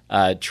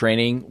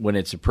training when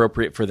it's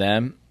appropriate for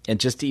them, and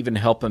just to even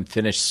help them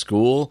finish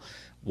school,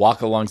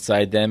 walk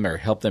alongside them, or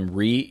help them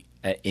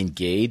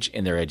re-engage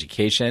in their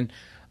education.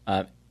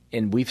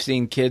 And we've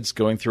seen kids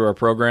going through our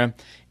program,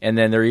 and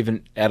then they're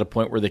even at a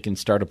point where they can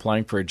start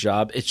applying for a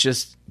job. It's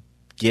just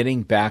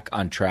getting back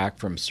on track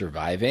from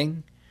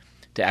surviving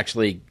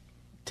to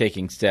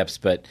taking steps.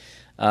 But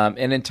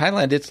and in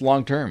Thailand, it's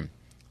long term.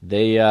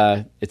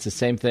 It's the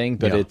same thing,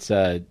 but it's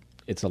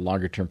a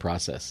longer term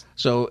process.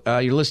 So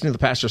you're listening to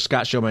the Pastor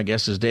Scott Show. My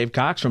guest is Dave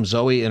Cox from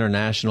Zoe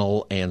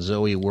International, and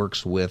Zoe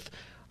works with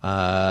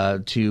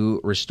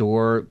to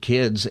restore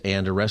kids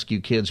and to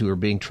rescue kids who are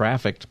being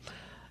trafficked.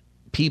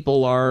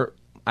 People are,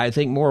 I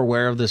think, more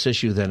aware of this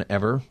issue than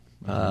ever,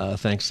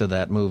 thanks to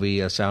that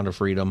movie, Sound of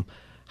Freedom.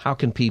 How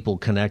can people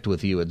connect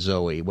with you at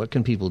Zoe? What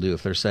can people do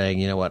if they're saying,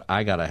 you know what,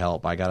 I got to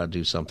help, I got to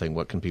do something?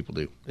 What can people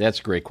do? That's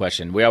a great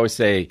question. We always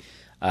say,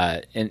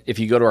 and if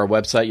you go to our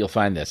website, you'll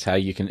find this.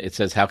 It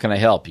says, how can I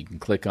help? You can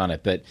click on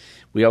it. But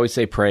we always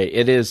say pray.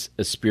 It is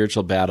a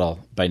spiritual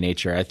battle by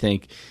nature. I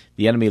think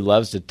the enemy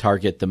loves to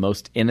target the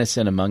most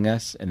innocent among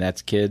us, and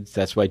that's kids.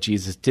 That's why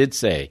Jesus did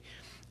say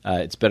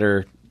it's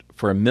better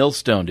for a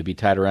millstone to be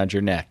tied around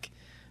your neck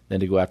than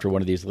to go after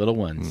one of these little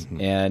ones.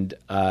 Mm-hmm. And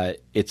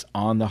it's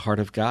on the heart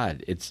of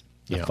God. It's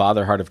the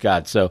Father heart of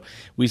God. So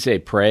we say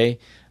pray,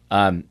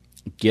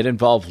 get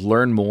involved,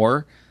 learn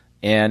more.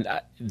 And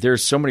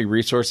there's so many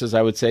resources,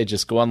 I would say.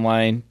 Just go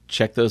online,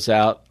 check those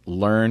out,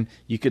 learn.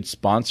 You could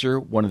sponsor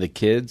one of the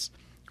kids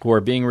who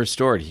are being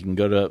restored. You can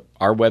go to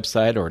our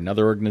website or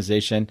another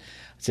organization.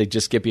 I'd say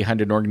just get behind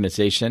an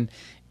organization.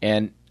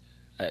 And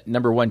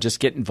number one,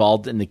 just get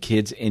involved in the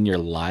kids in your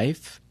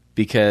life,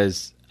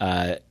 because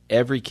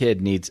every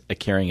kid needs a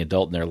caring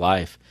adult in their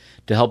life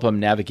to help them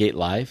navigate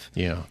life.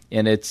 Yeah.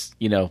 And it's,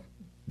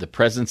 the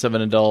presence of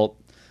an adult,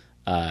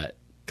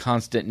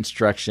 constant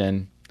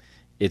instruction.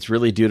 It's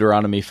really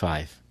Deuteronomy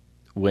 5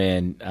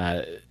 when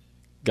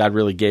God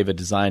really gave a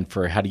design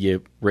for how do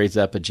you raise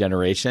up a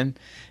generation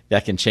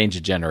that can change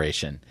a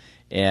generation.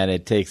 And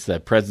it takes the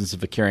presence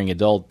of a caring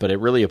adult, but it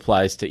really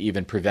applies to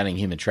even preventing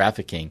human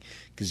trafficking.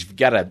 Because you've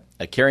got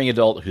a caring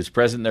adult who's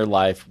present in their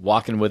life,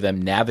 walking with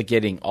them,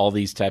 navigating all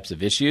these types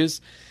of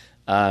issues.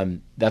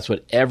 That's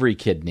what every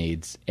kid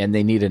needs, and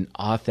they need an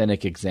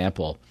authentic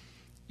example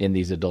in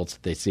these adults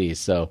that they see.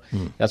 So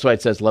that's why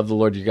it says, love the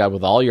Lord your God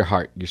with all your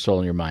heart, your soul,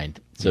 and your mind.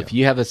 So if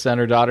you have a son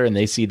or daughter and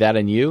they see that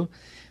in you,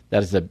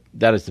 that is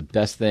the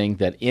best thing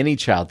that any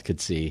child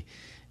could see.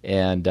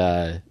 And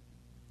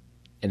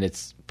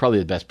it's probably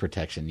the best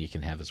protection you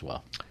can have as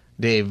well.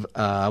 Dave,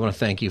 I want to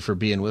thank you for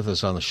being with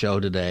us on the show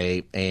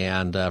today.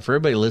 And for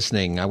everybody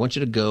listening, I want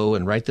you to go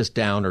and write this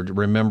down or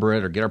remember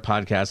it or get our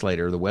podcast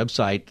later. The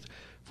website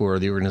for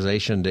the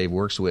organization Dave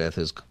works with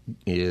is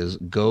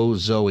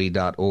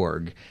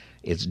gozoe.org.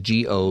 It's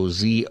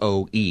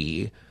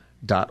GOZOE.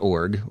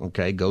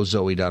 Okay,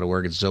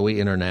 gozoe.org. It's Zoe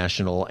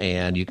International,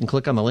 and you can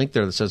click on the link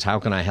there that says, how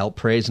can I help?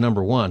 Praise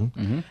number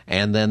one.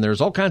 And then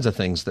there's all kinds of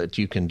things that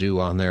you can do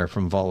on there,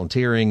 from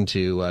volunteering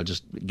to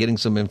just getting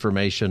some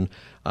information.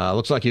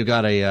 Looks like you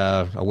got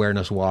a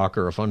awareness walk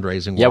or a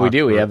fundraising walk. Yeah, we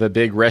do. We have a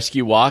big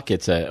rescue walk.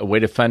 It's a way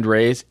to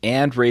fundraise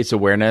and raise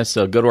awareness.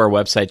 So go to our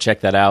website,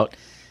 check that out.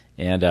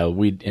 And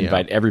we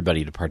invite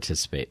everybody to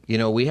participate. You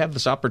know, we have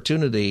this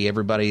opportunity,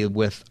 everybody,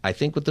 with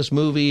this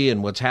movie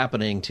and what's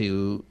happening,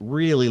 to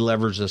really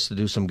leverage this to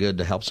do some good,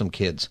 to help some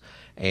kids.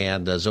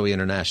 And Zoe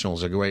International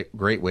is a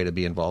great way to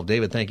be involved.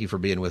 David, thank you for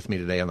being with me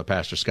today on the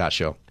Pastor Scott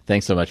Show.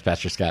 Thanks so much,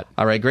 Pastor Scott.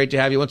 All right, great to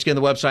have you. Once again,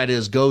 the website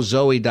is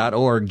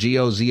gozoe.org,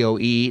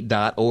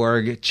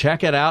 gozoe.org.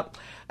 Check it out.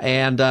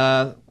 And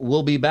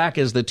we'll be back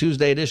as the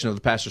Tuesday edition of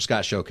the Pastor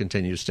Scott Show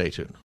continues. Stay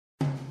tuned.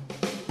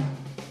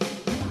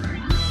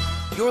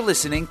 You're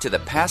listening to the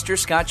Pastor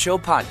Scott Show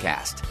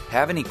podcast.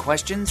 Have any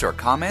questions or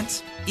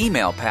comments?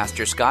 Email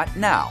Pastor Scott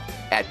now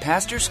at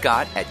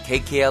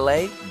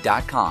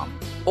pastorscott@kkla.com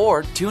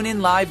or tune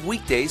in live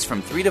weekdays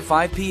from 3 to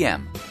 5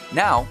 p.m.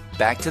 Now,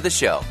 back to the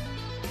show.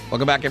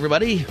 Welcome back,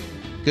 everybody.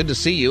 Good to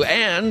see you.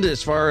 And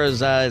as far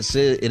as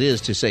it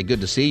is to say good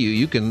to see you,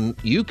 you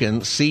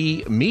can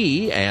see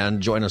me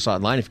and join us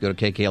online if you go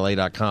to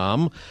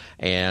kkla.com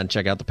and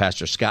check out the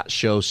Pastor Scott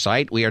Show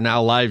site. We are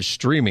now live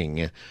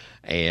streaming.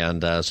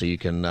 And so you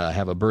can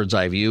have a bird's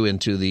eye view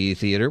into the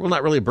theater. Well,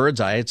 not really a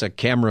bird's eye. It's a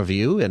camera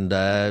view, and,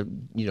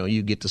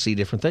 you get to see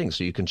different things.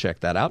 So you can check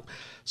that out.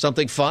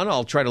 Something fun.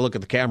 I'll try to look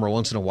at the camera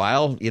once in a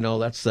while.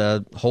 That's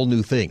a whole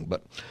new thing,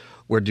 but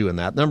we're doing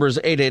that. Number is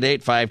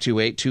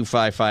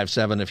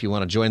 888-528-2557 if you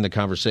want to join the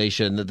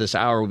conversation. This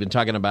hour, we've been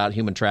talking about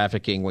human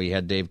trafficking. We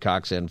had Dave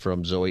Cox in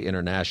from Zoe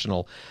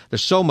International.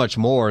 There's so much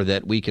more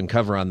that we can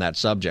cover on that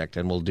subject,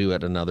 and we'll do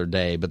it another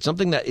day. But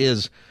something that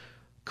is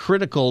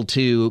critical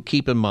to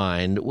keep in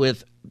mind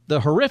with the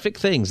horrific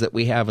things that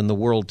we have in the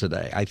world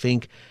today. I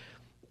think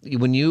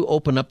when you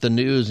open up the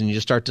news and you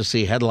start to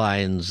see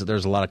headlines,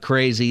 there's a lot of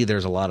crazy,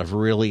 there's a lot of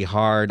really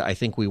hard. I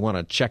think we want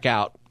to check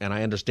out, and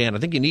I understand. I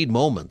think you need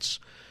moments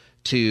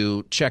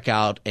to check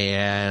out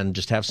and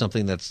just have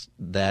something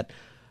that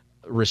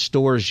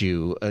restores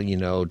you,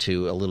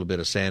 to a little bit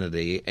of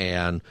sanity.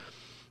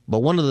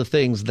 But one of the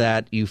things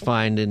that you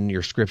find in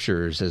your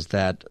scriptures is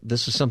that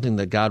this is something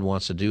that God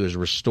wants to do, is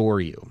restore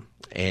you.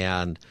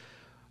 And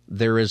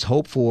there is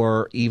hope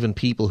for even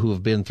people who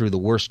have been through the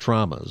worst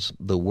traumas,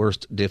 the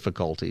worst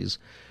difficulties.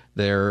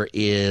 There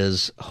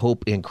is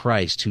hope in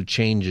Christ who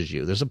changes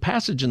you. There's a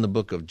passage in the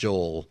book of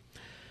Joel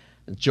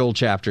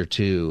chapter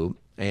 2,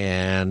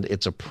 and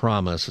it's a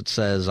promise. It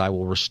says, I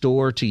will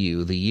restore to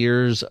you the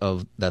years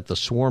that the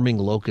swarming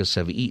locusts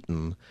have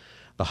eaten,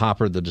 the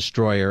hopper, the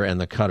destroyer,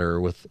 and the cutter,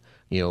 with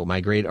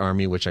my great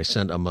army which I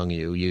sent among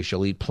you. You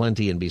shall eat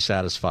plenty and be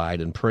satisfied,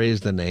 and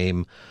praise the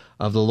name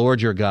of the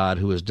Lord your God,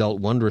 who has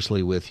dealt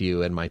wondrously with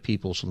you, and my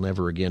people shall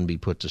never again be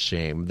put to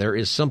shame. There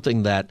is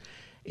something that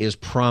is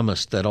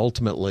promised, that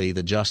ultimately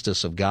the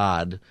justice of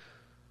God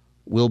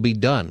will be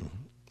done.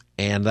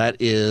 And that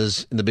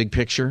is in the big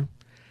picture.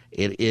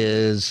 It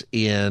is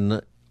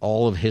in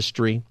all of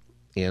history,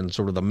 in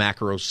sort of the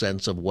macro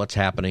sense of what's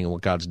happening and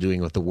what God's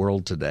doing with the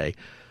world today.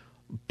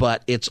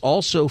 But it's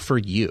also for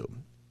you.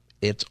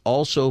 It's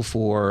also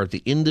for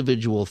the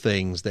individual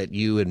things that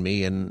you and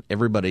me and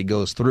everybody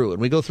goes through. And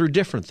we go through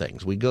different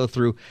things. We go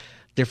through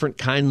different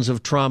kinds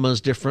of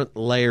traumas, different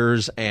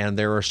layers, and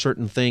there are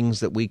certain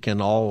things that we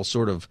can all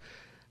sort of,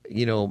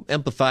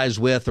 empathize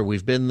with, or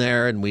we've been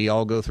there and we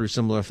all go through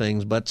similar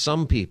things. But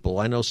some people,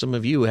 I know some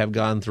of you have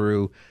gone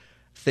through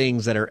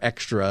things that are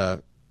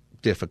extra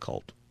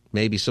difficult.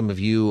 Maybe some of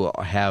you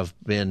have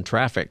been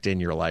trafficked in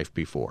your life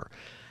before.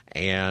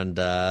 And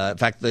in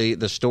fact,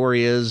 the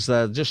story is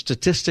just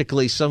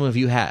statistically, some of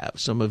you have.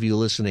 Some of you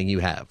listening, you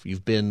have.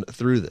 You've been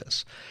through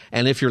this.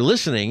 And if you're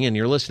listening and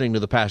you're listening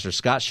to the Pastor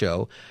Scott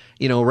Show,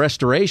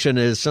 restoration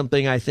is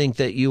something I think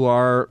that you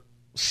are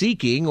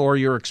seeking, or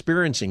you're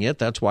experiencing it.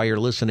 That's why you're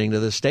listening to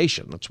this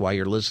station. That's why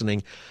you're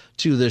listening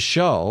to this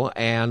show.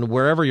 And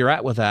wherever you're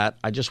at with that,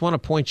 I just want to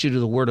point you to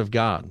the Word of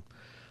God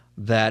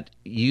that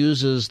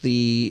uses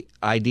the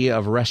idea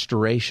of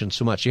restoration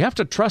so much. You have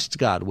to trust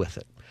God with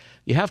it.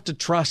 You have to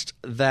trust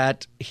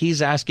that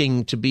He's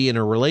asking to be in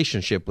a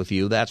relationship with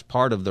you. That's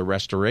part of the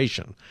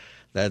restoration.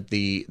 That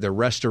the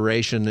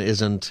restoration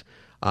isn't,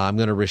 I'm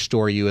going to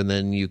restore you and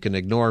then you can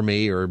ignore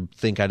me or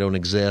think I don't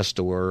exist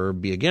or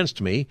be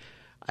against me.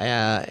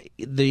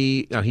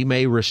 He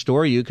may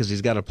restore you because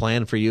He's got a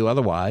plan for you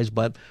otherwise,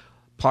 but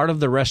part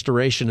of the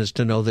restoration is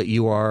to know that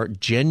you are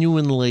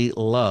genuinely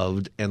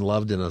loved, and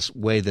loved in a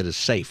way that is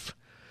safe.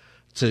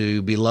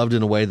 To be loved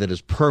in a way that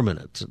is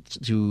permanent,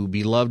 to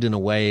be loved in a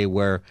way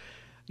where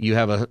you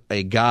have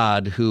a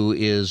God who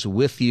is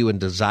with you and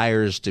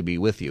desires to be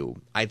with you.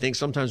 I think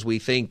sometimes we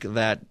think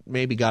that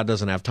maybe God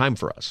doesn't have time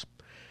for us.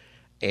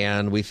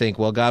 And we think,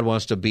 well, God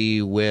wants to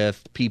be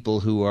with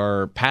people who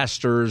are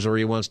pastors, or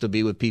He wants to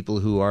be with people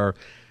who are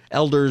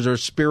elders are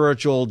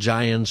spiritual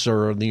giants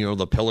or,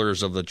 the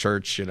pillars of the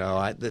church.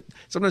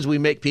 Sometimes we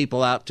make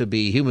people out to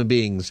be human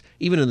beings,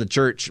 even in the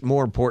church,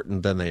 more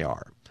important than they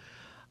are.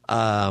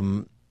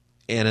 And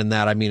in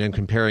that, I mean, I'm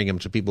comparing them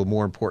to people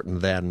more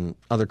important than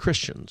other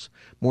Christians,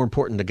 more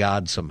important to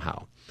God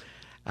somehow.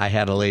 I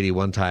had a lady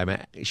one time,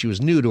 she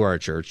was new to our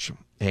church,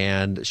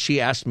 and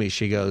she asked me,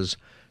 she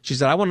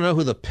said, I want to know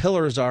who the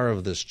pillars are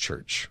of this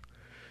church.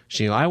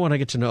 I want to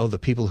get to know the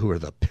people who are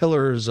the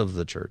pillars of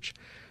the church.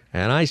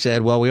 And I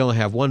said, well, we only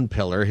have one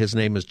pillar. His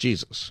name is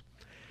Jesus.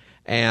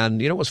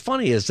 And, what's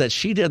funny is that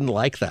she didn't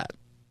like that.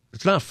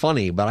 It's not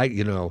funny, but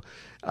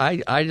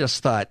I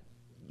just thought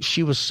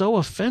she was so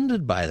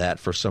offended by that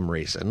for some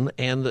reason.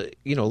 And,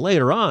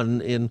 later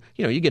on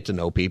you get to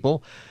know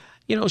people.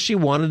 She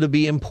wanted to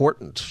be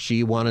important.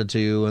 She wanted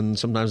to, and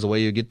sometimes the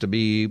way you get to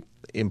be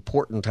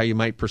important, how you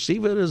might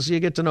perceive it, is you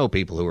get to know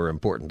people who are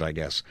important, I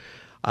guess.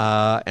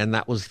 And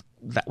that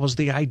was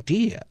the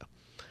idea.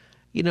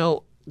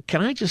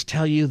 Can I just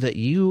tell you that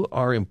you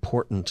are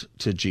important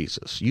to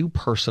Jesus? You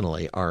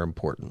personally are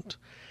important.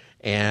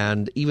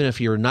 And even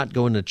if you're not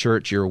going to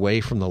church, you're away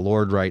from the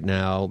Lord right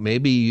now,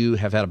 maybe you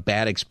have had a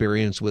bad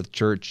experience with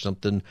church,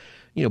 something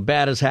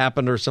bad has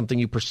happened or something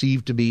you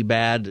perceive to be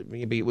bad.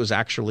 Maybe it was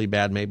actually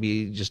bad.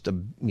 Maybe just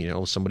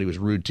somebody was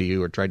rude to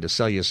you or tried to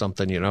sell you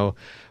something,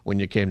 when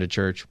you came to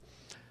church.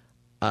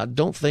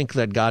 Don't think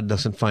that God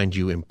doesn't find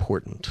you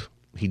important.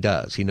 He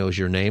does. He knows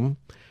your name.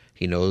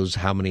 He knows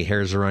how many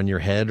hairs are on your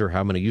head or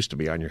how many used to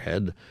be on your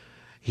head.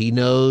 He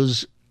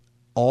knows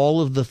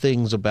all of the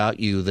things about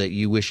you that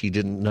you wish he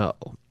didn't know.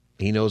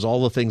 He knows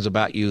all the things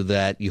about you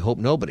that you hope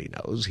nobody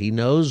knows. He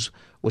knows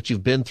what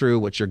you've been through,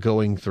 what you're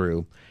going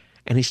through,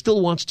 and he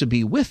still wants to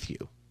be with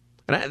you.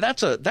 And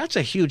that's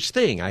a huge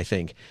thing, I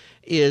think,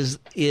 is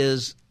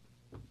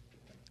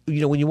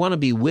when you want to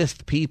be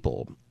with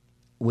people,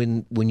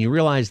 when you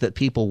realize that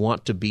people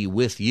want to be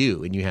with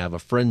you and you have a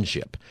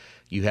friendship,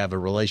 you have a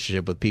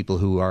relationship with people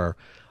who are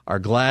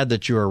glad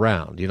that you're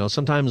around.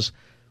 Sometimes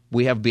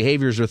we have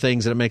behaviors or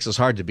things that it makes us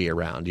hard to be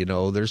around.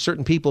 There's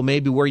certain people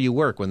maybe where you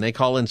work, when they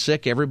call in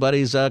sick,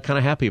 everybody's kind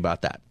of happy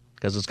about that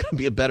because it's going to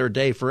be a better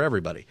day for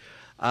everybody.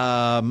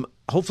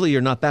 Hopefully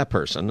you're not that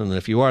person. And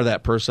if you are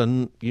that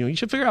person, you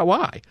should figure out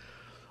why.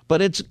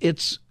 But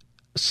it's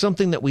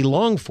something that we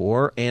long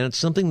for, and it's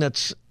something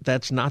that's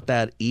not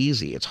that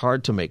easy. It's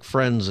hard to make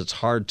friends. It's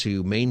hard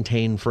to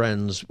maintain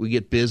friends. We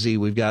get busy.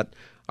 We've got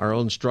our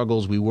own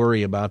struggles. We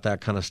worry about that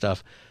kind of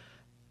stuff.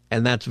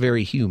 And that's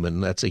very human.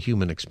 That's a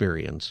human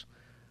experience.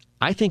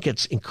 I think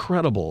it's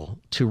incredible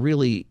to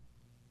really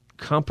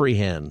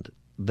comprehend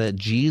that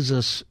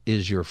Jesus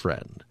is your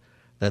friend,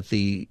 that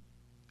the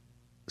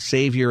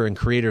Savior and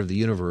Creator of the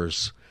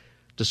universe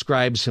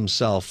describes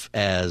himself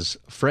as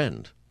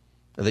friend,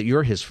 that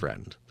you're his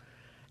friend.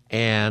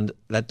 And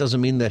that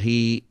doesn't mean that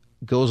he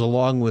goes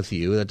along with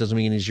you. That doesn't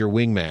mean he's your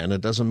wingman.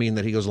 It doesn't mean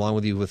that he goes along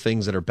with you with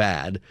things that are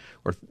bad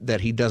or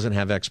that he doesn't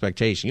have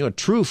expectation. A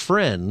true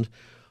friend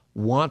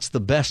wants the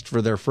best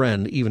for their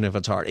friend, even if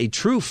it's hard. A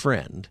true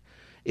friend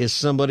is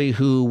somebody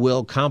who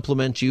will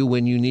compliment you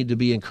when you need to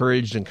be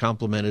encouraged and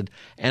complimented.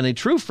 And a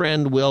true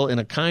friend will, in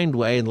a kind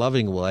way and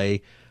loving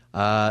way,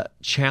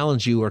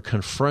 challenge you or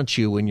confront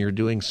you when you're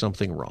doing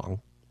something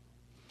wrong.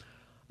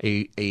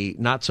 A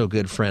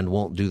not-so-good friend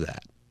won't do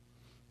that.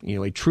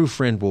 A true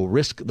friend will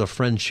risk the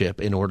friendship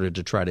in order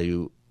to try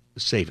to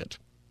save it,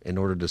 in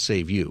order to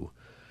save you.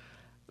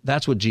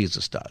 That's what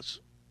Jesus does.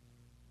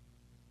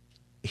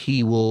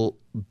 He will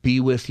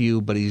be with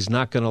you, but he's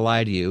not going to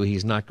lie to you.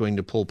 He's not going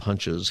to pull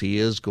punches. He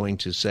is going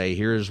to say,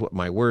 here's what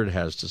my word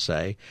has to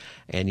say.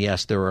 And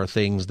yes, there are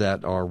things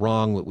that are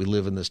wrong, that we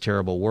live in this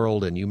terrible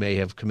world, and you may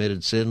have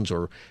committed sins,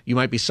 or you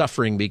might be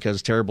suffering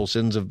because terrible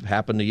sins have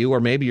happened to you, or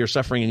maybe you're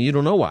suffering and you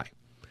don't know why.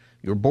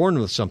 You're born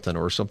with something,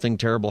 or something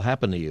terrible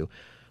happened to you.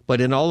 But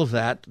in all of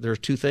that, there's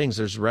two things.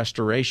 There's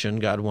restoration.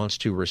 God wants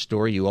to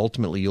restore you.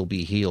 Ultimately, you'll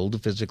be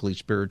healed physically,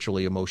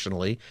 spiritually,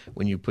 emotionally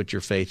when you put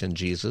your faith in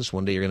Jesus.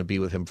 One day you're going to be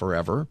with him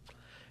forever,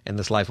 and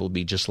this life will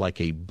be just like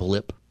a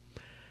blip.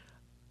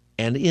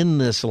 And in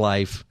this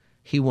life,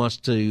 he wants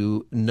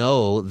to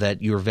know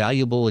that you're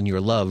valuable and you're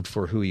loved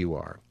for who you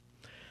are,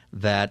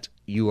 that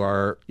you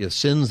are, the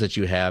sins that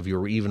you have,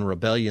 your even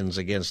rebellions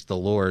against the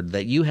Lord,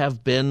 that you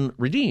have been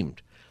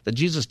redeemed. That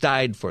Jesus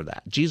died for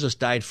that. Jesus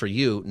died for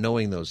you,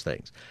 knowing those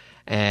things.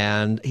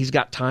 And he's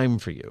got time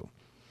for you.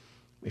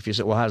 If you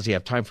say, well, how does he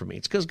have time for me?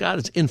 It's because God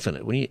is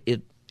infinite. When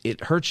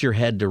it hurts your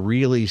head to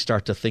really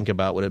start to think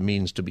about what it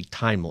means to be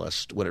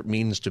timeless, what it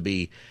means to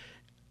be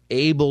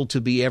able to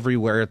be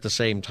everywhere at the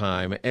same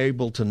time,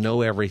 able to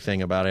know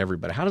everything about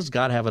everybody. How does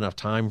God have enough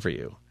time for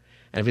you?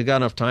 And if he's got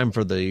enough time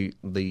for the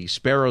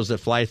sparrows that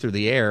fly through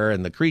the air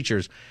and the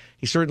creatures,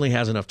 he certainly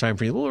has enough time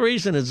for you. Well, the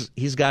reason is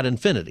he's got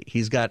infinity.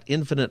 He's got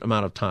infinite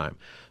amount of time.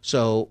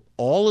 So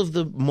all of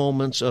the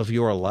moments of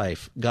your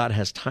life, God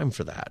has time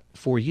for that,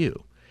 for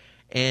you.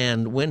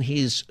 And when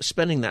he's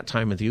spending that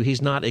time with you,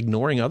 he's not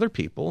ignoring other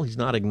people. He's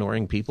not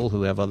ignoring people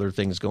who have other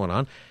things going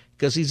on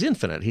because he's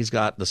infinite. He's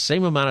got the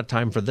same amount of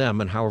time for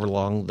them and however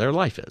long their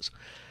life is.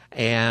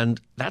 And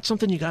that's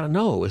something you got to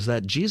know, is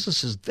that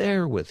Jesus is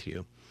there with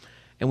you.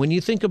 And when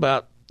you think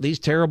about these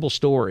terrible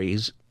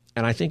stories,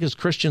 and I think as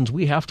Christians,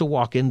 we have to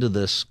walk into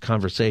this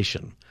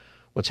conversation.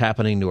 What's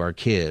happening to our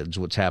kids,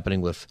 what's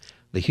happening with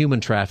the human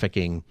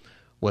trafficking,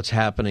 what's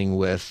happening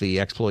with the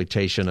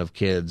exploitation of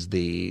kids,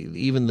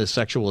 even the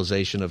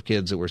sexualization of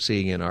kids that we're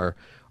seeing in our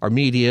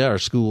media, our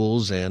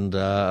schools, and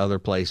other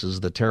places,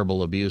 the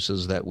terrible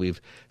abuses that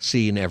we've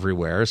seen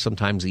everywhere,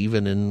 sometimes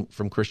even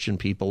from Christian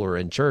people or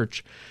in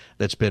church,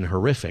 that's been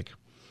horrific.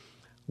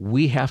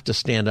 We have to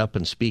stand up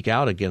and speak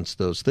out against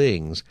those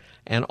things,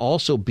 and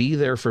also be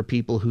there for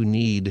people who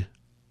need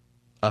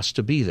us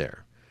to be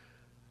there,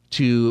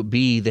 to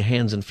be the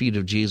hands and feet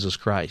of Jesus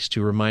Christ,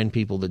 to remind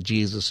people that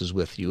Jesus is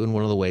with you. And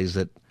one of the ways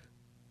that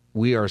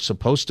we are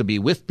supposed to be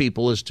with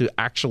people is to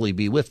actually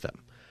be with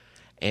them,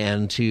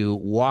 and to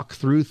walk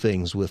through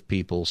things with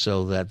people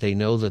so that they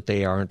know that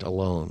they aren't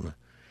alone.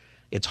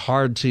 It's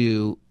hard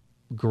to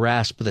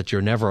grasp that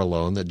you're never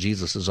alone, that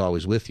Jesus is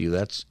always with you.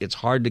 It's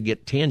hard to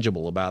get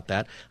tangible about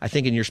that. I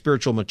think in your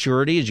spiritual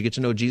maturity, as you get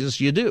to know Jesus,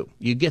 you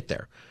get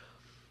there.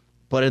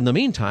 But in the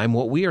meantime,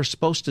 what we are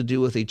supposed to do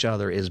with each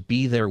other is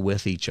be there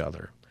with each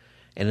other.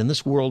 And in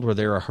this world where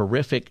there are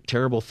horrific,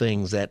 terrible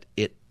things that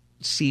it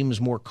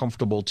seems more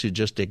comfortable to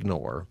just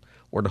ignore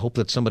or to hope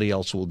that somebody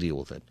else will deal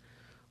with it,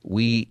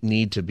 we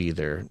need to be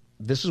there.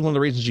 This is one of the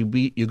reasons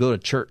you go to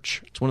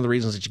church. It's one of the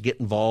reasons that you get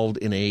involved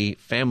in a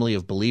family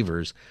of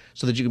believers,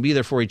 so that you can be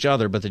there for each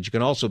other, but that you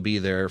can also be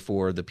there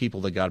for the people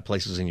that God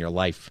places in your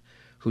life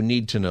who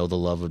need to know the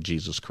love of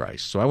Jesus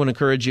Christ. So I want to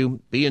encourage you,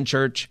 be in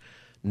church,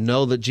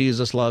 know that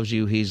Jesus loves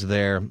you, he's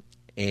there,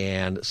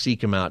 and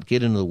seek him out.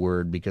 Get into the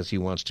Word, because he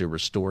wants to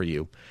restore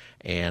you,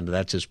 and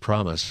that's his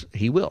promise.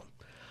 He will.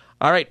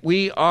 All right,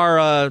 we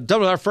are done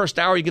with our first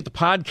hour. You get the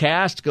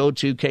podcast. Go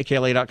to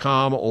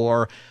kkla.com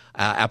or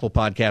Apple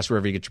Podcasts,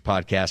 wherever you get your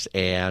podcasts,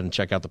 and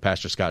check out the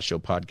Pastor Scott Show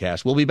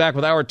podcast. We'll be back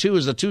with Hour 2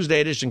 as the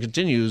Tuesday edition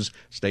continues.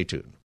 Stay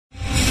tuned.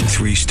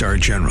 3-star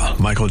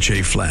General Michael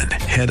J. Flynn,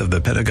 head of the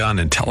Pentagon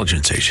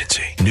Intelligence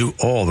Agency, knew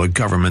all the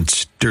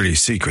government's dirty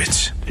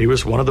secrets. He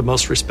was one of the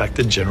most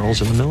respected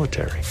generals in the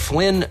military.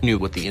 Flynn knew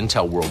what the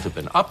intel world had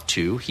been up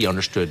to. He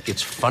understood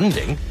its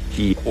funding.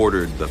 He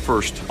ordered the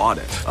first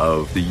audit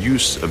of the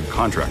use of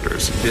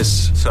contractors.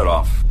 This set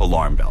off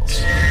alarm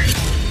bells.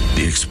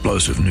 The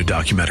explosive new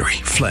documentary,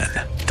 Flynn,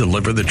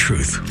 Deliver the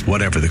Truth,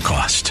 Whatever the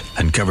Cost,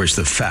 uncovers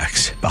the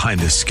facts behind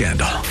this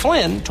scandal.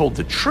 Flynn told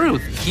the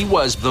truth. He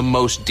was the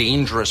most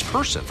dangerous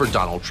person for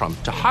Donald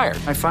Trump to hire.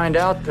 I find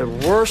out the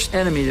worst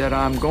enemy that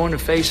I'm going to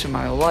face in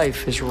my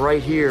life is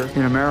right here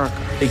in America.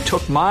 They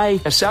took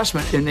my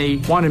assessment and they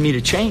wanted me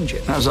to change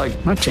it. And I was like,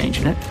 I'm not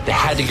changing it. They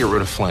had to get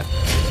rid of Flynn.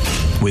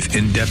 With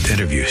in-depth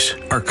interviews,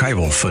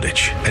 archival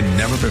footage, and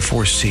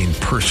never-before-seen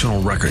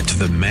personal records of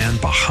the man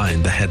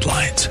behind the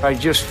headlines. I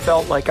just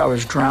felt like I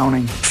was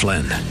drowning.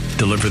 Flynn,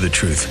 Deliver the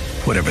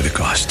Truth, Whatever the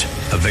Cost.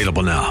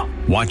 Available now.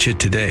 Watch it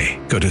today.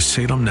 Go to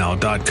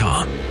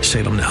salemnow.com.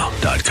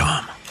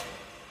 salemnow.com.